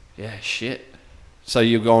 Yeah, shit. So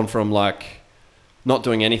you're going from like not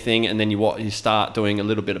doing anything, and then you start doing a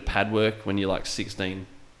little bit of pad work when you're like 16.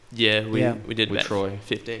 Yeah, we did with about Troy.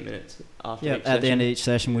 15 minutes after Yeah, each at session. the end of each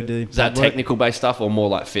session we do. Is that technical based stuff or more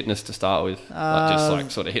like fitness to start with? Like just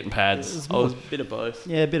like sort of hitting pads? Oh, it was a bit of both.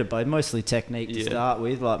 Yeah, a bit of both. Mostly technique to start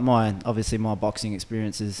with. Like my boxing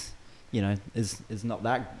experience is, is not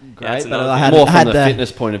that great. But I had more from the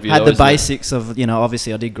fitness point of view. Had the basics of,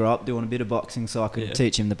 obviously I did grow up doing a bit of boxing, so I could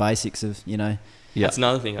teach him the basics of, Yeah. That's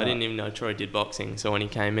another thing. I didn't even know Troy did boxing. So when he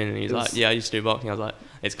came in and he's like, "Yeah, I used to do boxing," I was like,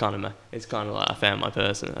 "It's kind of like I found my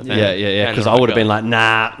person." Because I would have been like,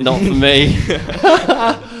 "Nah, not for me."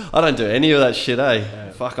 I don't do any of that shit, eh?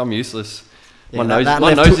 Yeah. Fuck, I'm useless. Yeah, my that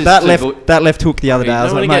nose is that left hook the other day. I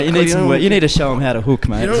was like, mate, you need some work. You need to show him how to hook,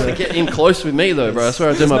 mate. You don't want to get in close with me though, bro. I swear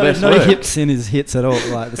I do my best no work. hips in his hits at all.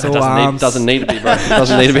 Like it's all arms. Doesn't need to be, bro.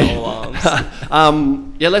 Doesn't need to be. All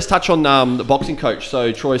arms. Let's touch on the boxing coach.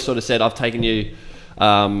 So Troy sort of said, I've taken you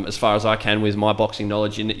as far as I can with my boxing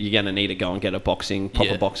knowledge. You're going to need to go and get a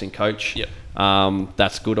proper boxing coach. Yep.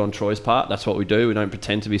 That's good on Troy's part. That's what we do. We don't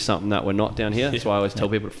pretend to be something that we're not down here. That's why I always tell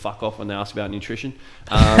people to fuck off when they ask about nutrition.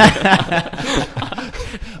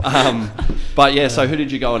 But yeah, so who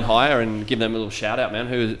did you go and hire and give them a little shout out, man?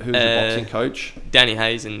 Who's your boxing coach? Danny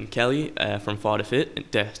Hayes and Kelly from Fighter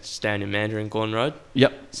Fit, just down in Mandarin, Gordon Road.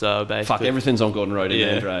 Yep. So basically, fuck, everything's on Gordon Road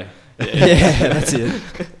in Mandurah. Yeah, that's it.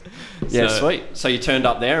 Yeah, sweet. So you turned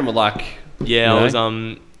up there and were like, I was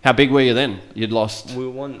how big were you then? You'd lost. We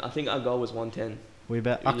won. I think our goal was 110. I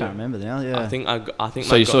can't remember now. Yeah. I think.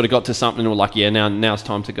 So you sort of got to something and were like, now it's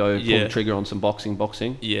time to go pull the trigger on some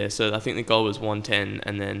boxing. Yeah. So I think the goal was 110,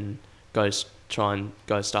 and then try and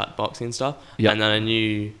start boxing and stuff. Yep. And then I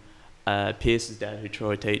knew Pierce's dad, who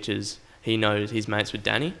Troy teaches. He knows he's mates with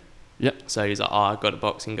Danny. Yep. So he's like, I've got a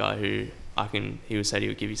boxing guy who he said he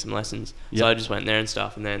would give you some lessons. Yep. So I just went there and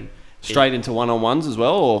stuff, and then. Straight into one-on-ones as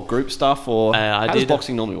well, or group stuff, or how does did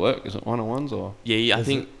boxing normally work? Is it one-on-ones or? Yeah, I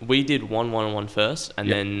think we did one-on-one first, and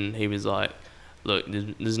then he was like, "Look,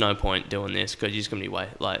 there's no point doing this because you're just gonna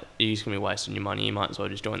be wasting your money. You might as well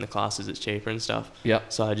just join the classes. It's cheaper and stuff." Yeah.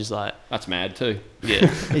 So I just like that's mad too. Yeah,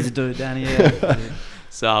 he's a dude, Danny. Yeah.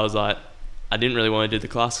 So I was like, I didn't really want to do the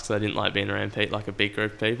class because I didn't like being around like a big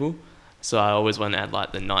group of people. So I always went at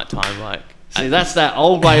like the nighttime, like. See, that's that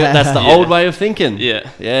old way. That's the old way of thinking. Yeah.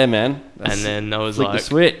 Yeah, man. And then I was flick like, the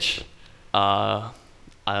switch. I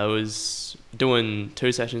was doing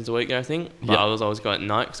 2 sessions a week there, I think. But I was always going at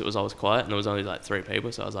night because it was always quiet and there was only like 3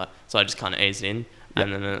 people. So I was like, I just kind of eased in. Yep.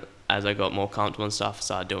 And then as I got more comfortable and stuff, I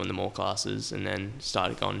started doing the more classes and then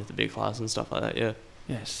started going to the big classes and stuff like that. Yeah.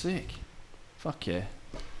 Yeah, sick. Fuck yeah.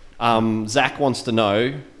 Zach wants to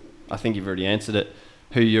know. I think you've already answered it.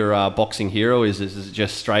 Who your boxing hero is? Is it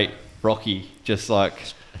just straight Rocky, just like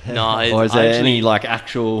no, or is there any like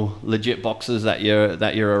actual legit boxers that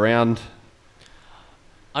you're around?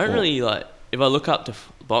 I don't really like if I look up to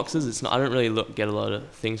boxers. It's not. I don't really get a lot of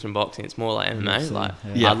things from boxing. It's more like MMA. Like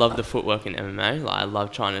I love the footwork in MMA. Like I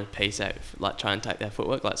love trying to piece out, like try and take their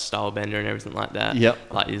footwork, like style bender and everything like that. Yep.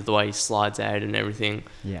 Like the way he slides out and everything.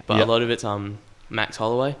 Yeah. But a lot of it's Max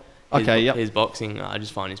Holloway. His boxing, I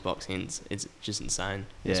just find his boxing, it's just insane.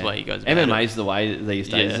 Yeah. It's the way he goes about MMA's the way these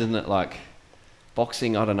days, isn't it? Like,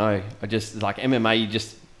 boxing, I don't know. I just, like, MMA, you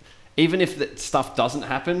just... Even if that stuff doesn't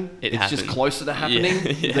happen, it's just closer to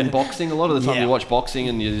happening than boxing. A lot of the time you watch boxing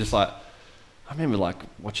and you're just like... I remember, like,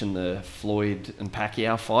 watching the Floyd and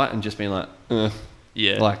Pacquiao fight and just being like,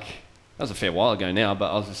 Yeah. Like, that was a fair while ago now, but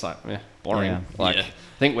I was just like, boring. I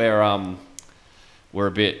think we're... we're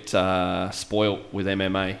a bit spoilt with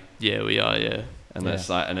MMA. Yeah, we are. Yeah. And it's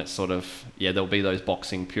like, and it's sort of, there'll be those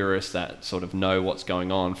boxing purists that sort of know what's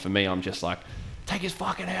going on. For me, I'm just like, take his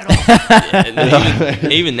fucking head off.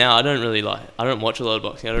 Even now, I don't watch a lot of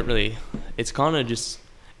boxing. It's kind of just,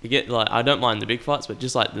 you get like, I don't mind the big fights, but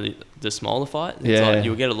just like the smaller fights, it's like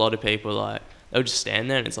you'll get a lot of people like, they'll just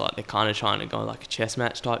stand there and it's like they're kind of trying to go like a chess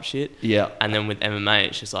match type shit. Yeah. And then with MMA,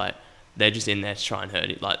 it's just like, they're just in there to try and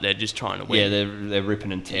hurt it. Like, they're just trying to win. Yeah, they're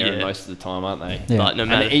ripping and tearing most of the time, aren't they? Yeah. Like, no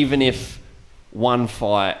matter, and even if one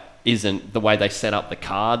fight isn't the way they set up the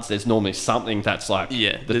cards, there's normally something that's like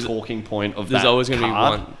the talking point of that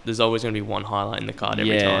card. There's always going to be one highlight in the card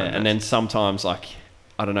every time. And then sometimes, like,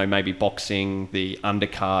 I don't know, maybe boxing, the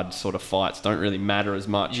undercard sort of fights don't really matter as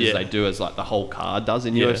much as they do as like the whole card does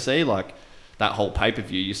in UFC. Like that whole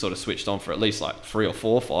pay-per-view, you sort of switched on for at least like 3 or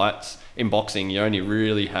 4 fights. In boxing, you only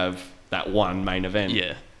really have that one main event.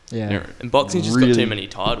 Yeah. Yeah. And boxing's just got too many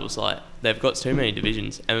titles. Like, they've got too many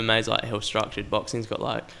divisions. MMA's like hell structured. Boxing's got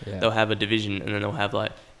like, they'll have a division and then they'll have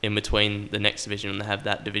like in between the next division and they have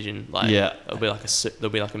that division. Like, there'll be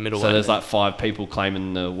like a middleweight. So there's like 5 people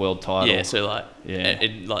claiming the world title. Yeah. So like,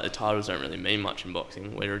 like the titles don't really mean much in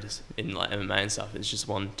boxing. Where just in like MMA and stuff, it's just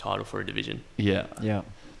one title for a division. Yeah. Yeah.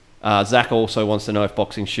 Zach also wants to know if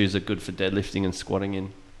boxing shoes are good for deadlifting and squatting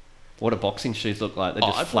in. What do boxing shoes look like? They're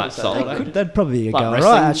just flat solid. That'd probably be a go,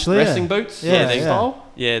 wrestling, right? Actually, wrestling boots.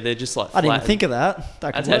 Yeah, they're just like. I didn't even think of that.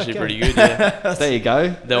 That's actually pretty good. Yeah. There you go.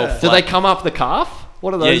 Do they come up the calf?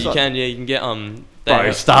 What are those? Yeah, you can. Yeah, you can get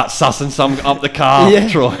Bro, start sussing some up the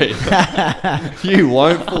calf, Troy. You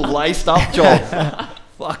won't full laced up job.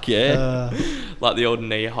 Fuck yeah. Like the old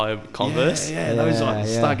knee-high Converse.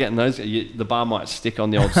 Start getting those. The bar might stick on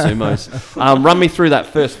the old sumos. Run me through that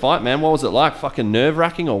first fight, man. What was it like? Fucking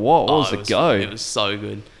nerve-wracking or what? What was the go? It was so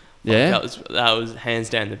good. Yeah? That was hands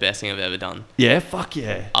down the best thing I've ever done. Yeah? Fuck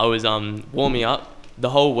yeah. I was warming up. The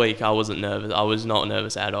whole week I wasn't nervous. I was not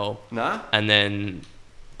nervous at all. Nah? And then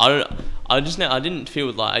I didn't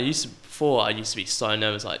feel like I used to be so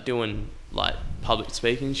nervous, like doing like public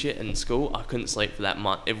speaking shit in school. I couldn't sleep for that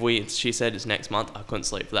month. She said it's next month, I couldn't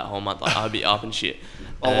sleep for that whole month. Like, I'd be up and shit.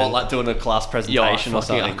 Like doing a class presentation or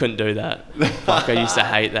something? I couldn't do that. Fuck, I used to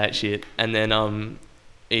hate that shit. And then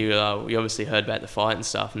we obviously heard about the fight and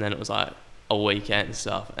stuff, and then it was like a weekend and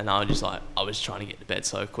stuff, and I was trying to get to bed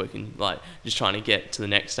so quick and like just trying to get to the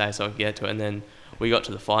next day so I could get to it. And then we got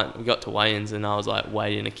to the fight, we got to weigh-ins, and I was like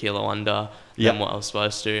weighing a kilo under than what I was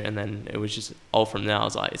supposed to. And then it was just all from there. I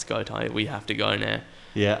was like, it's go time. We have to go now.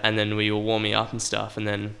 Yeah. And then we were warming up and stuff. And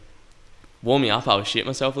then warming up, I was shit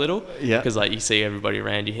myself a little. Yeah. Because like you see everybody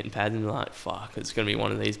around you hitting pads, and you're like, fuck, it's gonna be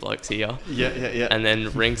one of these blokes here. Yeah. And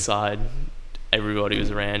then ringside, everybody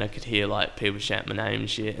was around. I could hear like people shout my name and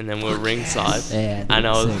shit. And then we were ringside, and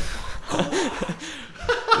I was.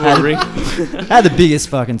 Had the biggest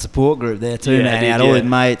fucking support group there too, man. Had all his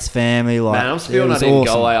mates, family. Like, man, I'm spewing I didn't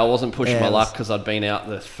go away. I wasn't pushing my luck because I'd been out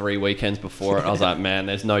the 3 weekends before it. I was like, man,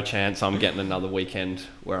 there's no chance I'm getting another weekend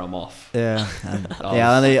where I'm off. Yeah,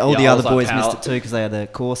 all the other boys missed it too because they had a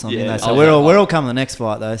course on. Yeah, so we're all coming the next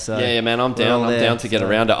fight though. So yeah, man, I'm down. I'm down to get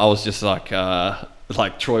around it. I was just like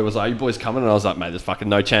Troy was like, you boys coming? And I was like, mate, there's fucking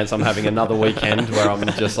no chance I'm having another weekend where I'm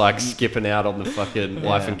just like skipping out on the fucking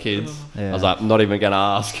wife and kids. Yeah. I was like, I'm not even going to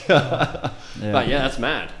ask. But yeah, that's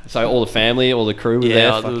mad. So all the family, all the crew were there.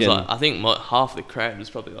 It was like, I think half the crowd was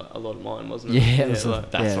probably like a lot of mine, wasn't it? Yeah,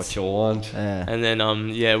 that's what you want. Yeah. And then,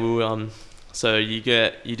 we were, so you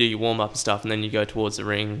do your warm up and stuff, and then you go towards the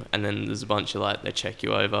ring, and then there's a bunch of like, they check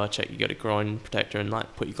you over, you got a groin protector, and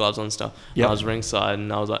like put your gloves on and stuff. Yep. I was ringside,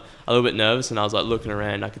 and I was like a little bit nervous, and I was like looking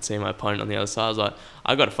around. I could see my opponent on the other side. I was like,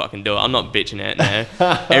 I got to fucking do it. I'm not bitching out now.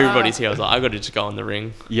 Everybody's here. I was like, I got to just go in the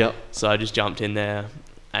ring. Yep. So I just jumped in there,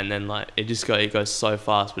 and then like it goes so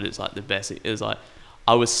fast, but it's like the best. It was like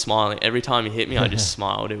I was smiling every time he hit me. I just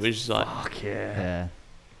smiled. It was just like, fuck yeah.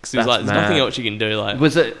 Because it was like, there's nothing else you can do. Like,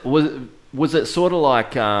 Was it sort of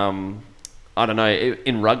like, I don't know,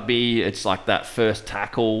 in rugby, it's like that first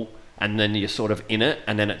tackle and then you're sort of in it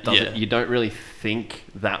and then it doesn't, you don't really think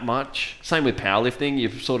that much. Same with powerlifting,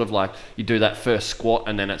 you've sort of like, you do that first squat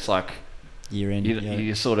and then it's like, you're in.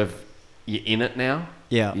 You're sort of, you're in it now.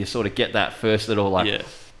 Yeah. You sort of get that first little like,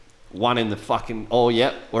 one in the fucking,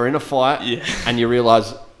 we're in a fight. Yeah. And you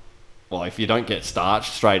realise, well, if you don't get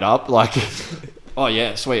starched straight up, like... Oh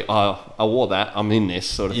yeah, sweet. I wore that. I'm in this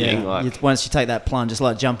sort of thing. Like once you take that plunge, it's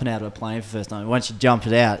like jumping out of a plane for the first time. Once you jump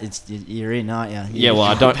it out, you're in, aren't you? Yeah. Well,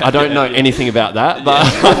 I don't know anything about that, but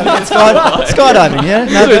skydiving. Yeah.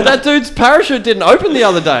 No, dude, that dude's parachute didn't open the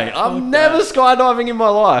other day. I'm never skydiving in my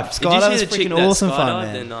life. Skydiving's freaking awesome fun,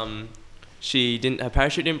 man. And her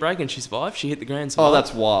parachute didn't break and she survived. She hit the ground and survived. Oh,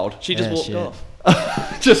 that's wild. She just walked shit. off.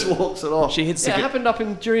 Just walks it off. She hits it happened up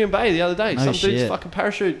in Jurien Bay the other day. No Some dude's shit. fucking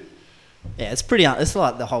parachute. Yeah, it's pretty. It's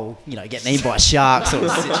like the whole, getting eaten by sharks sort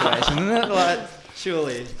of situation, isn't it? Like,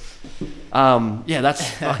 surely. Yeah, that's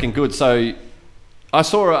fucking good. So, I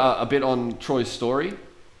saw a bit on Troy's story.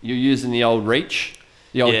 You're using the old reach.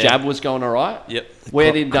 The old jab was going all right. Yep.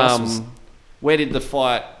 Where did the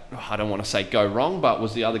fight? I don't want to say go wrong, but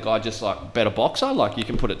was the other guy just like better boxer? Like you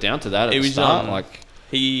can put it down to that at the start.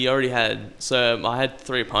 He already had. So I had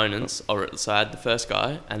 3 opponents. So I had the first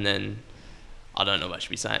guy, and then I don't know what I should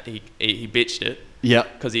be saying. He bitched it. Yeah.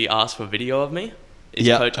 Because he asked for video of me. His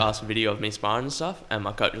coach asked for video of me sparring and stuff, and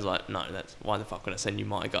my coach was like, "No, that's why the fuck would I send you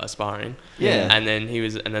my guy sparring?" Yeah. And then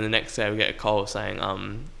the next day we get a call saying,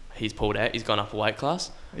 he's pulled out. He's gone up a weight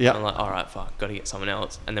class. Yeah. I'm like, all right, fuck, got to get someone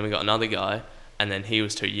else. And then we got another guy, and then he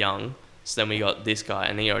was too young. So then we got this guy,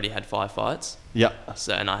 and he already had 5 fights. Yeah.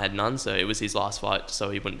 So and I had none, so it was his last fight,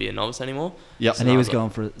 so he wouldn't be a novice anymore. Yeah. And he was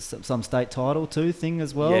going for some state title too thing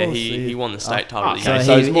as well. Yeah, he won the state title. Okay,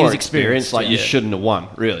 So he's he more was experienced. Like you Yeah. shouldn't have won,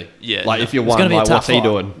 really. Yeah. Like no. if you It's won, gonna be a like tough what's he fight.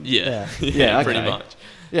 doing? Yeah. Yeah, okay. Pretty much.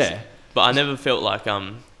 Yeah. But I never felt like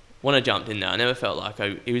when I jumped in there, I never felt like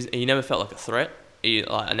he never felt like a threat.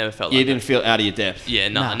 I never felt like You didn't feel out of your depth. Yeah,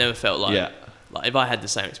 no, I never felt like Yeah. like if I had the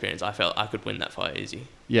same experience, I felt I could win that fight easy.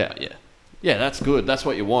 Yeah. But yeah. Yeah, that's good. That's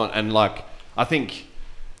what you want. And like, I think,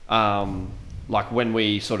 like when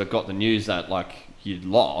we sort of got the news that like you'd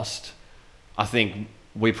lost, I think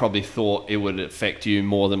we probably thought it would affect you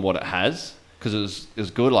more than what it has. Because it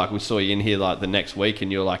was good. Like we saw you in here like the next week,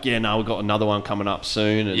 and you're like, yeah, no, we've got another one coming up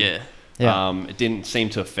soon. And, Yeah. it didn't seem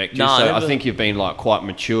to affect you. No, So I I think you've been like quite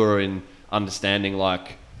mature in understanding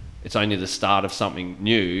like it's only the start of something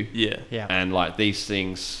new. Yeah. Yeah. And like these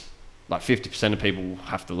things, like 50% of people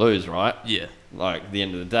have to lose, right? Yeah. Like at the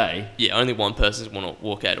end of the day. Yeah, only one person's going to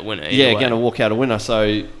walk out a winner. Yeah, going to walk out a winner.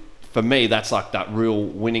 So for me, that's like that real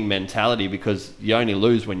winning mentality because you only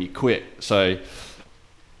lose when you quit. So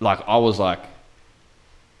like I was like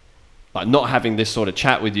not having this sort of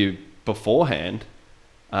chat with you beforehand,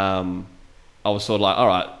 I was sort of like, all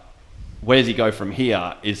right, where's he go from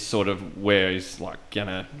here is sort of where he's like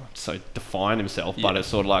gonna define himself. But it's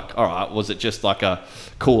sort of like, all right, was it just like a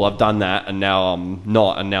cool, I've done that and now I'm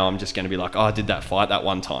not, and now I'm just gonna be like, oh, I did that fight that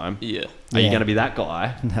one time. Yeah. Are you Yeah. gonna be that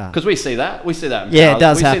guy? Nah. Because we see that in Yeah, it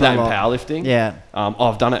does we see happen that a in lot. powerlifting. Yeah.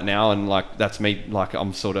 I've done it now, and like that's me. Like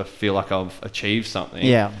I'm sort of feel like I've achieved something.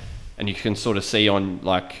 Yeah. And you can sort of see on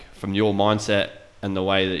like from your mindset and the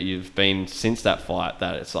way that you've been since that fight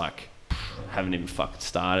that it's like haven't even fucking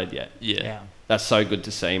started yet. Yeah. Yeah. That's so good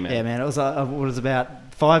to see, man. Yeah, man. It was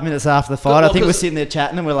about 5 minutes after the fight. I think we're sitting there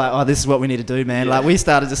chatting and we're like, oh, this is what we need to do, man. Yeah. Like we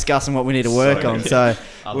started discussing what we need to work on. So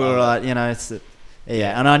we were like, it's.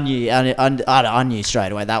 Yeah, and I knew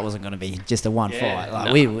straight away that wasn't going to be just a one fight.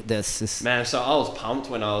 Like this. Man, so I was pumped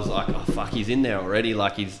when I was like, oh fuck, he's in there already.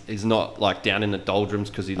 Like he's not like down in the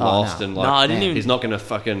doldrums because he lost no. and like No, I didn't even. he's not going to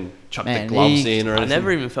fucking chuck Man, the gloves in or I anything.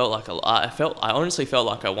 never even felt like I honestly felt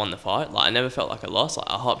like I won the fight. Like I never felt like I lost. Like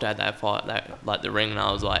I hopped out that fight, like the ring, and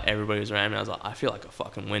I was like, everybody was around me. I was like, I feel like a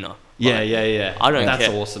fucking winner. Yeah. I don't That's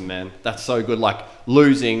care. awesome, man. That's so good. Like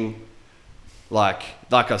losing, like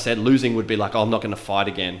I said, losing would be like, oh, I'm not going to fight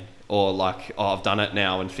again, or like, oh, I've done it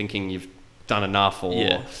now, and thinking you've done enough,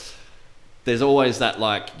 or there's always that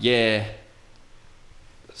like,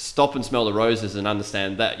 stop and smell the roses and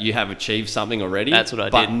understand that you have achieved something already. That's what I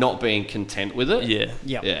but did. not being content with it. Yeah.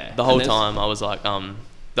 Yeah. The whole And time I was like,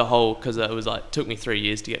 because it was like took me 3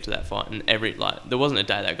 years to get to that fight, and there wasn't a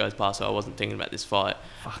day that goes past where I wasn't thinking about this fight.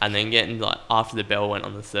 And then getting like after the bell went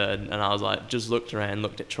on the third, and I was like, just looked around,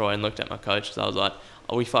 looked at Troy, and looked at my coach, because I was like,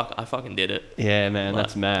 I fucking did it. Yeah, man, Like,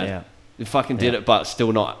 that's mad. Yeah. You fucking did it, but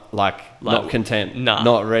still not not content. Nah.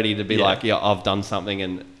 Not ready to be Yeah. like, yeah, I've done something,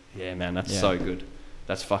 and yeah, man, that's Yeah. so good.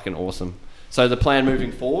 That's fucking awesome. So the plan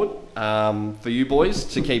moving forward for you boys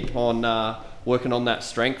to keep on working on that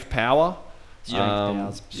strength, power.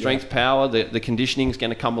 Strength, power. The conditioning is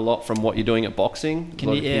going to come a lot from what you're doing at boxing. A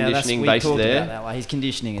lot of conditioning we based talked there. about that. Like his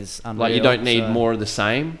conditioning is unreal. Like you don't need so- more of the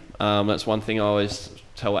same. That's one thing I always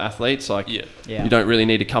tell athletes. Like Yeah. Yeah. you don't really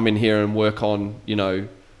need to come in here and work on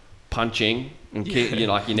punching and you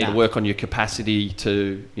need to work on your capacity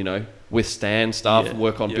to withstand stuff. Yeah.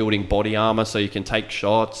 Work on Yeah. building body armor so you can take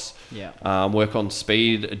shots. Yeah. Work on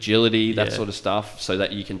speed, agility, that Yeah. sort of stuff, so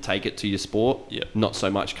that you can take it to your sport. Yeah. Not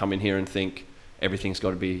so much come in here and think everything's got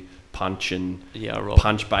to be punch and roll.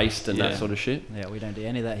 punch based and that sort of shit. Yeah, we don't do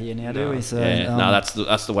any of that here now, do we? So, no,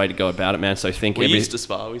 that's the way to go about it, man. So we used to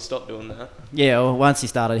spar. We stopped doing that. Yeah, well, once he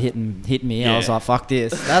started hitting me, I was like, fuck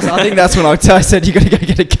this. I think that's when I said, you got to go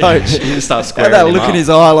get a coach. You just start squaring that him look up. in his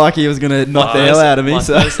eye like he was going to knock the hell out of me. My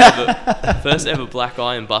So. first ever black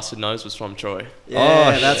eye and busted nose was from Troy.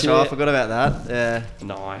 Yeah, that's right. I forgot about that. Yeah.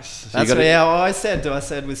 Nice. So That's what I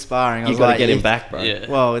said with sparring. I You was got to like, get him back, bro. Yeah.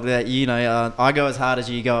 Well, I go as hard as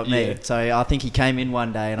you go at me. Yeah. So I think he came in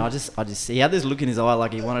one day and I just he had this look in his eye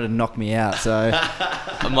like he wanted to knock me out. So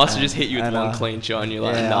I must have just hit you with one clean shot and you're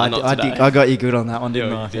like, nah, not today. I got you good on that one,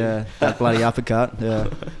 didn't I? You did. Yeah, that bloody uppercut. Yeah.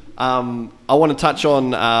 I want to touch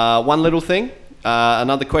on one little thing.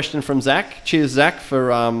 Another question from Zach. Cheers, Zach,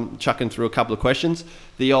 for chucking through a couple of questions.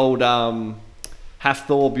 The old Hafthor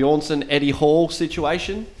Bjornsson, Eddie Hall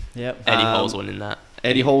situation. Yep. Eddie Hall's winning that.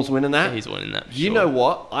 Eddie Hall's winning that. Yeah, he's winning that. You know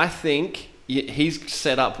what? I think he's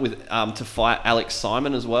set up with to fight Alex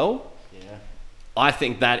Simon as well. Yeah. I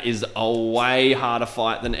think that is a way harder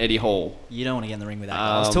fight than Eddie Hall. You don't want to get in the ring with that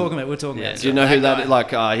guy. We're talking about. Do you know who that is?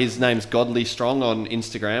 Like, his name's Godly Strong on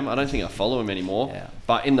Instagram. I don't think I follow him anymore. Yeah.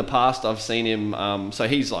 But in the past, I've seen him. So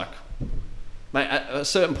he's like, mate, at a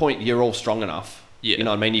certain point, you're all strong enough. Yeah. You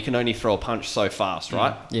know what I mean? You can only throw a punch so fast,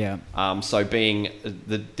 right? Yeah. So being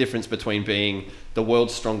the difference between being the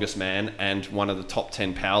world's strongest man and one of the top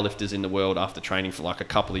 10 powerlifters in the world after training for like a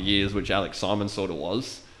couple of years, which Alex Simon sort of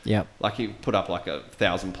was. Yep. Like he put up like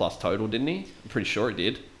 1,000+ total, didn't he? I'm pretty sure he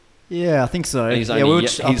did. Yeah, I think so. And he's only, I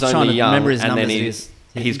was trying to young, remember his and numbers.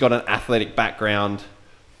 then he's got an athletic background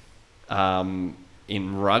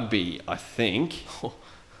in rugby, I think.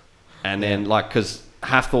 And then like, because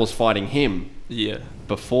Hafthor's fighting him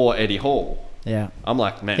before Eddie Hall. Yeah. I'm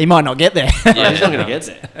like, man. He might not get there. Yeah, he's not going to get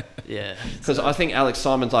there. Yeah. Because I think Alex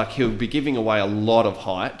Simon's like, he'll be giving away a lot of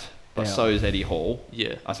height, but so is Eddie Hall.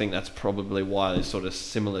 Yeah. I think that's probably why they're sort of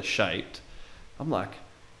similar shaped. I'm like,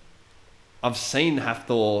 I've seen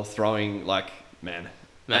Hafthor throwing like, man,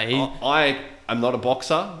 I'm not a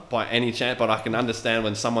boxer by any chance, but I can understand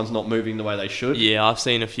when someone's not moving the way they should. Yeah, I've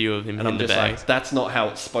seen a few of him and in I'm the just bag. like, that's not how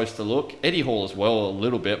it's supposed to look. Eddie Hall as well, a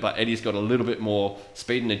little bit, but Eddie's got a little bit more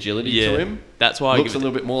speed and agility to him. That's why looks a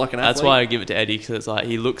little bit more like an athlete. That's why I give it to Eddie, because it's like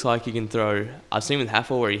he looks like he can throw. I've seen with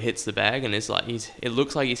Hafthor where he hits the bag and it's like it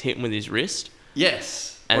looks like he's hitting with his wrist.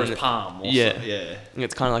 Yes, or his palm. Also. Yeah. And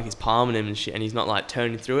it's kind of like he's palming him and shit, and he's not like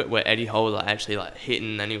turning through it. Where Eddie Hall like actually like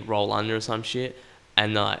hitting and he'll roll under or some shit,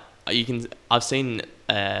 and like you can. I've seen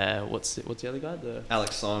what's the other guy? The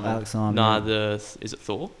Alex Simon. Nah, is it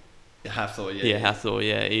Thor? Hafthor, Yeah, Hafthor,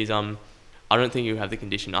 yeah. He's I don't think he'll have the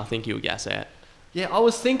condition. I think he'll gas out. Yeah, I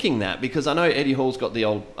was thinking that because I know Eddie Hall's got the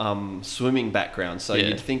old swimming background, so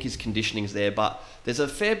you'd think his conditioning's there, but there's a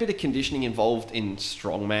fair bit of conditioning involved in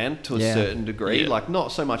strongman to a certain degree. Like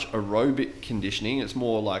not so much aerobic conditioning, it's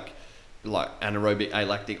more like anaerobic,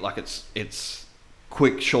 alactic, like it's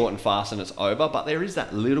quick, short and fast and it's over, but there is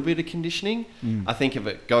that little bit of conditioning. I think if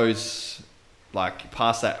it goes like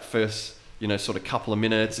past that first, sort of couple of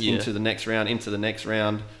minutes into the next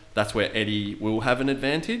round, that's where Eddie will have an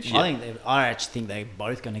advantage. I actually think they're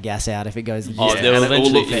both going to gas out if it goes. And it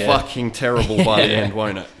will look fucking terrible by the end,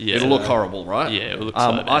 won't it? Yeah. It'll look horrible, right? Yeah, it'll look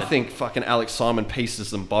so bad. I think fucking Alex Simon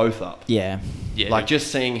pieces them both up. Yeah. Like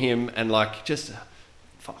just seeing him and like just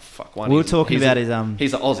fuck one. We were talking about he's an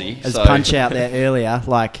Aussie. His punch out there earlier,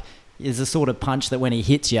 like. Is the sort of punch that when he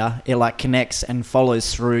hits you, it like connects and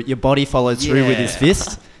follows through. Your body follows through with his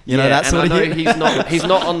fist. That sort of hit. he's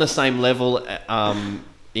not on the same level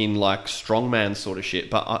in like strongman sort of shit.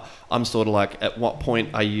 But I'm sort of like, at what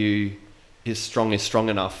point are you strong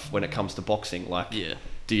enough when it comes to boxing? Like,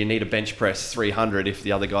 do you need a bench press 300 if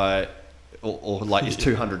the other guy or like is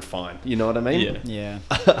 200 fine? You know what I mean? Yeah.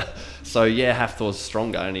 So Hafthor's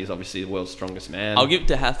stronger, and he's obviously the world's strongest man. I'll give it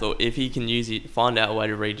to Hafthor if he can find out a way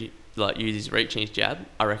to use his reach and his jab.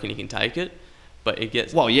 I reckon he can take it, but it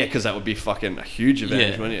gets because that would be fucking a huge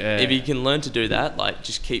advantage. Wouldn't it? Yeah. If he can learn to do that, like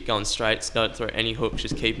just keep going straight, don't throw any hooks,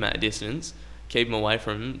 just keep him at a distance, keep him away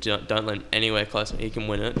from him, don't let him anywhere close. He can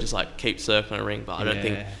win it. Just like keep circling a ring. But I don't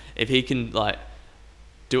think if he can like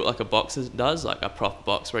do it like a boxer does, like a proper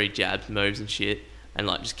box where he jabs, moves and shit, and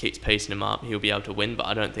like just keeps piecing him up, he'll be able to win. But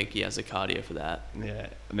I don't think he has the cardio for that. Yeah,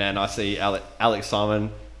 man, I see Alex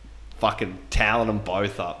Simon fucking toweling them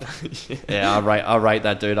both up. I rate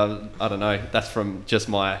that dude. I don't know. That's from just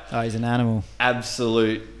my he's an animal.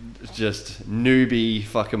 Absolute just newbie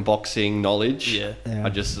fucking boxing knowledge. Yeah. I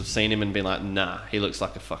just have seen him and been like, nah, he looks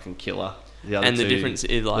like a fucking killer. The other And the two difference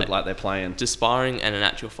is look like they're playing. just sparring and an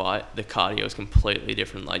actual fight, the cardio is completely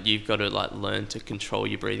different. Like you've got to like learn to control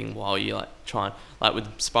your breathing while you like try and like with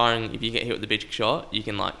sparring. If you get hit with a big shot, you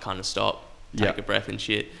can like kind of stop, take a breath and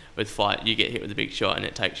shit. With fight, you get hit with a big shot and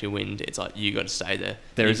it takes your wind. It's like you got to stay there.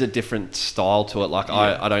 There is a different style to it. Like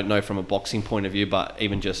I don't know from a boxing point of view, but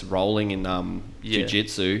even just rolling in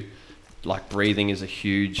jiu-jitsu, like breathing is a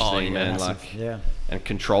huge thing, man. Massive. Like and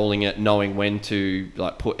controlling it, knowing when to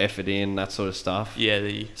like put effort in, that sort of stuff.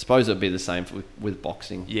 Yeah, suppose it'd be the same with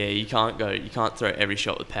boxing. Yeah, you can't throw every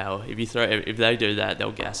shot with power. If they do that,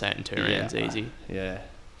 they'll gas out in 2 rounds easy. Yeah,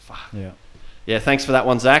 fuck. Yeah, thanks for that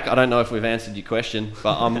one, Zach. I don't know if we've answered your question,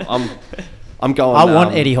 but I'm going. I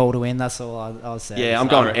want Eddie Hall to win. That's all I'll say. Yeah, I'm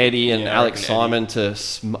going Eddie and Alex Simon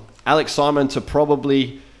Alex Simon to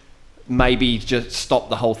probably maybe just stop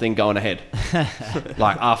the whole thing going ahead.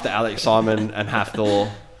 Like after Alex Simon and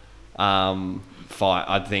Hathor fight,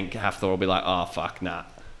 I think Hathor will be like, oh fuck, nah.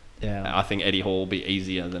 Yeah. I think Eddie Hall will be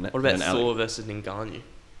easier than. What about Thor versus Ngannou?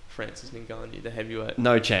 Francis Ngannou, the heavyweight.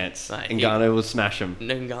 No chance. Mate, Ngannou will smash him.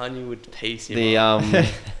 Ngannou would piece him up.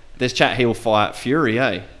 There's chat he'll fight Fury,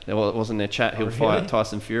 eh? Wasn't there chat he'll fight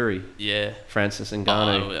Tyson Fury? Yeah. Francis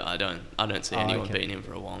Ngannou. I don't see anyone beating him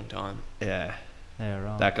for a long time. Yeah. Yeah,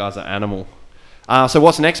 right. That guy's an animal. So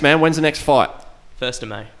what's next, man? When's the next fight? 1st of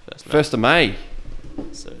May. 1st of May.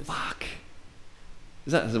 So fuck.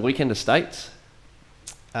 Is that the weekend of states?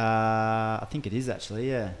 I think it is actually.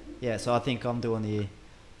 Yeah. Yeah. So I think I'm doing the.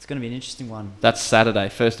 It's going to be an interesting one. That's Saturday.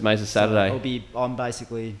 1st of May is a Saturday. So I'm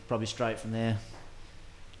basically probably straight from there.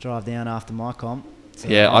 Drive down after my comp. So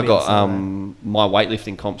yeah, I got my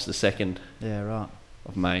weightlifting comp's the 2nd. Yeah, right.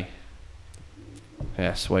 Of May.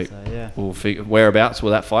 Yeah, sweet. So yeah. We'll figure whereabouts will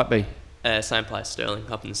that fight be? Same place,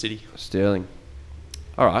 Stirling, up in the city. Stirling.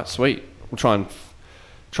 All right, sweet. We'll try and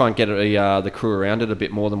get the crew around it a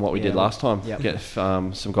bit more than what we did last time. Yep. Get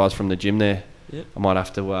some guys from the gym there. Yep. I might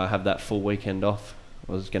have to have that full weekend off.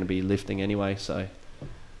 I was going to be lifting anyway, so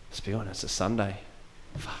let's be honest, it's a Sunday.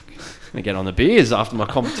 Fuck. I'm going to get on the beers after my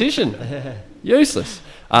competition. Useless.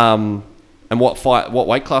 And what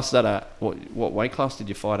weight class is that at? What weight class did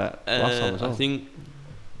you fight at last time as well? I think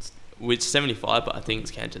it's 75, but I think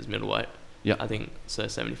it's counted as middleweight. Yeah. I think so.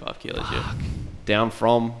 75 kilos. Fuck. Yeah. Down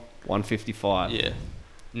from 155. Yeah.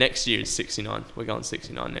 Next year is 69. We're going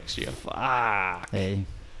 69 next year. Fuck. Hey.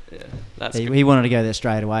 Yeah, that's he wanted to go there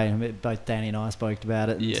straight away, and both Danny and I spoke about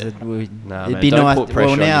it. And said man, don't put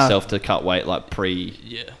pressure on yourself to cut weight like pre.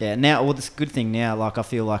 Yeah. Now, well, this good thing now, like I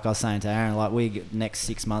feel like I was saying to Aaron, like we get next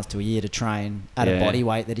 6 months to a year to train at a body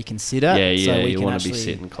weight that he can sit at. Yeah, so we you can want actually, to be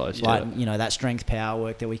sitting close. Like that strength power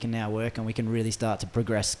work that we can now work, and we can really start to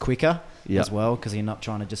progress quicker as well, because you're not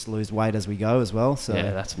trying to just lose weight as we go as well. So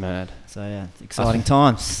yeah, that's mad. So yeah, exciting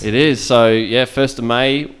times. It is. So yeah, 1st of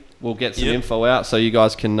May we'll get some info out so you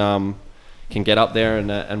guys can get up there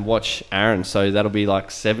and watch Aaron. So that'll be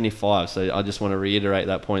like 75. So I just want to reiterate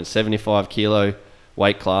that point. 75 kilo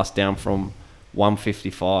weight class down from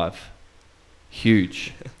 155.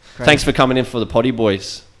 Huge. Thanks for coming in for the Potty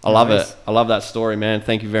Boys. I love it. I love that story, man.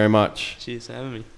 Thank you very much. Cheers for having me.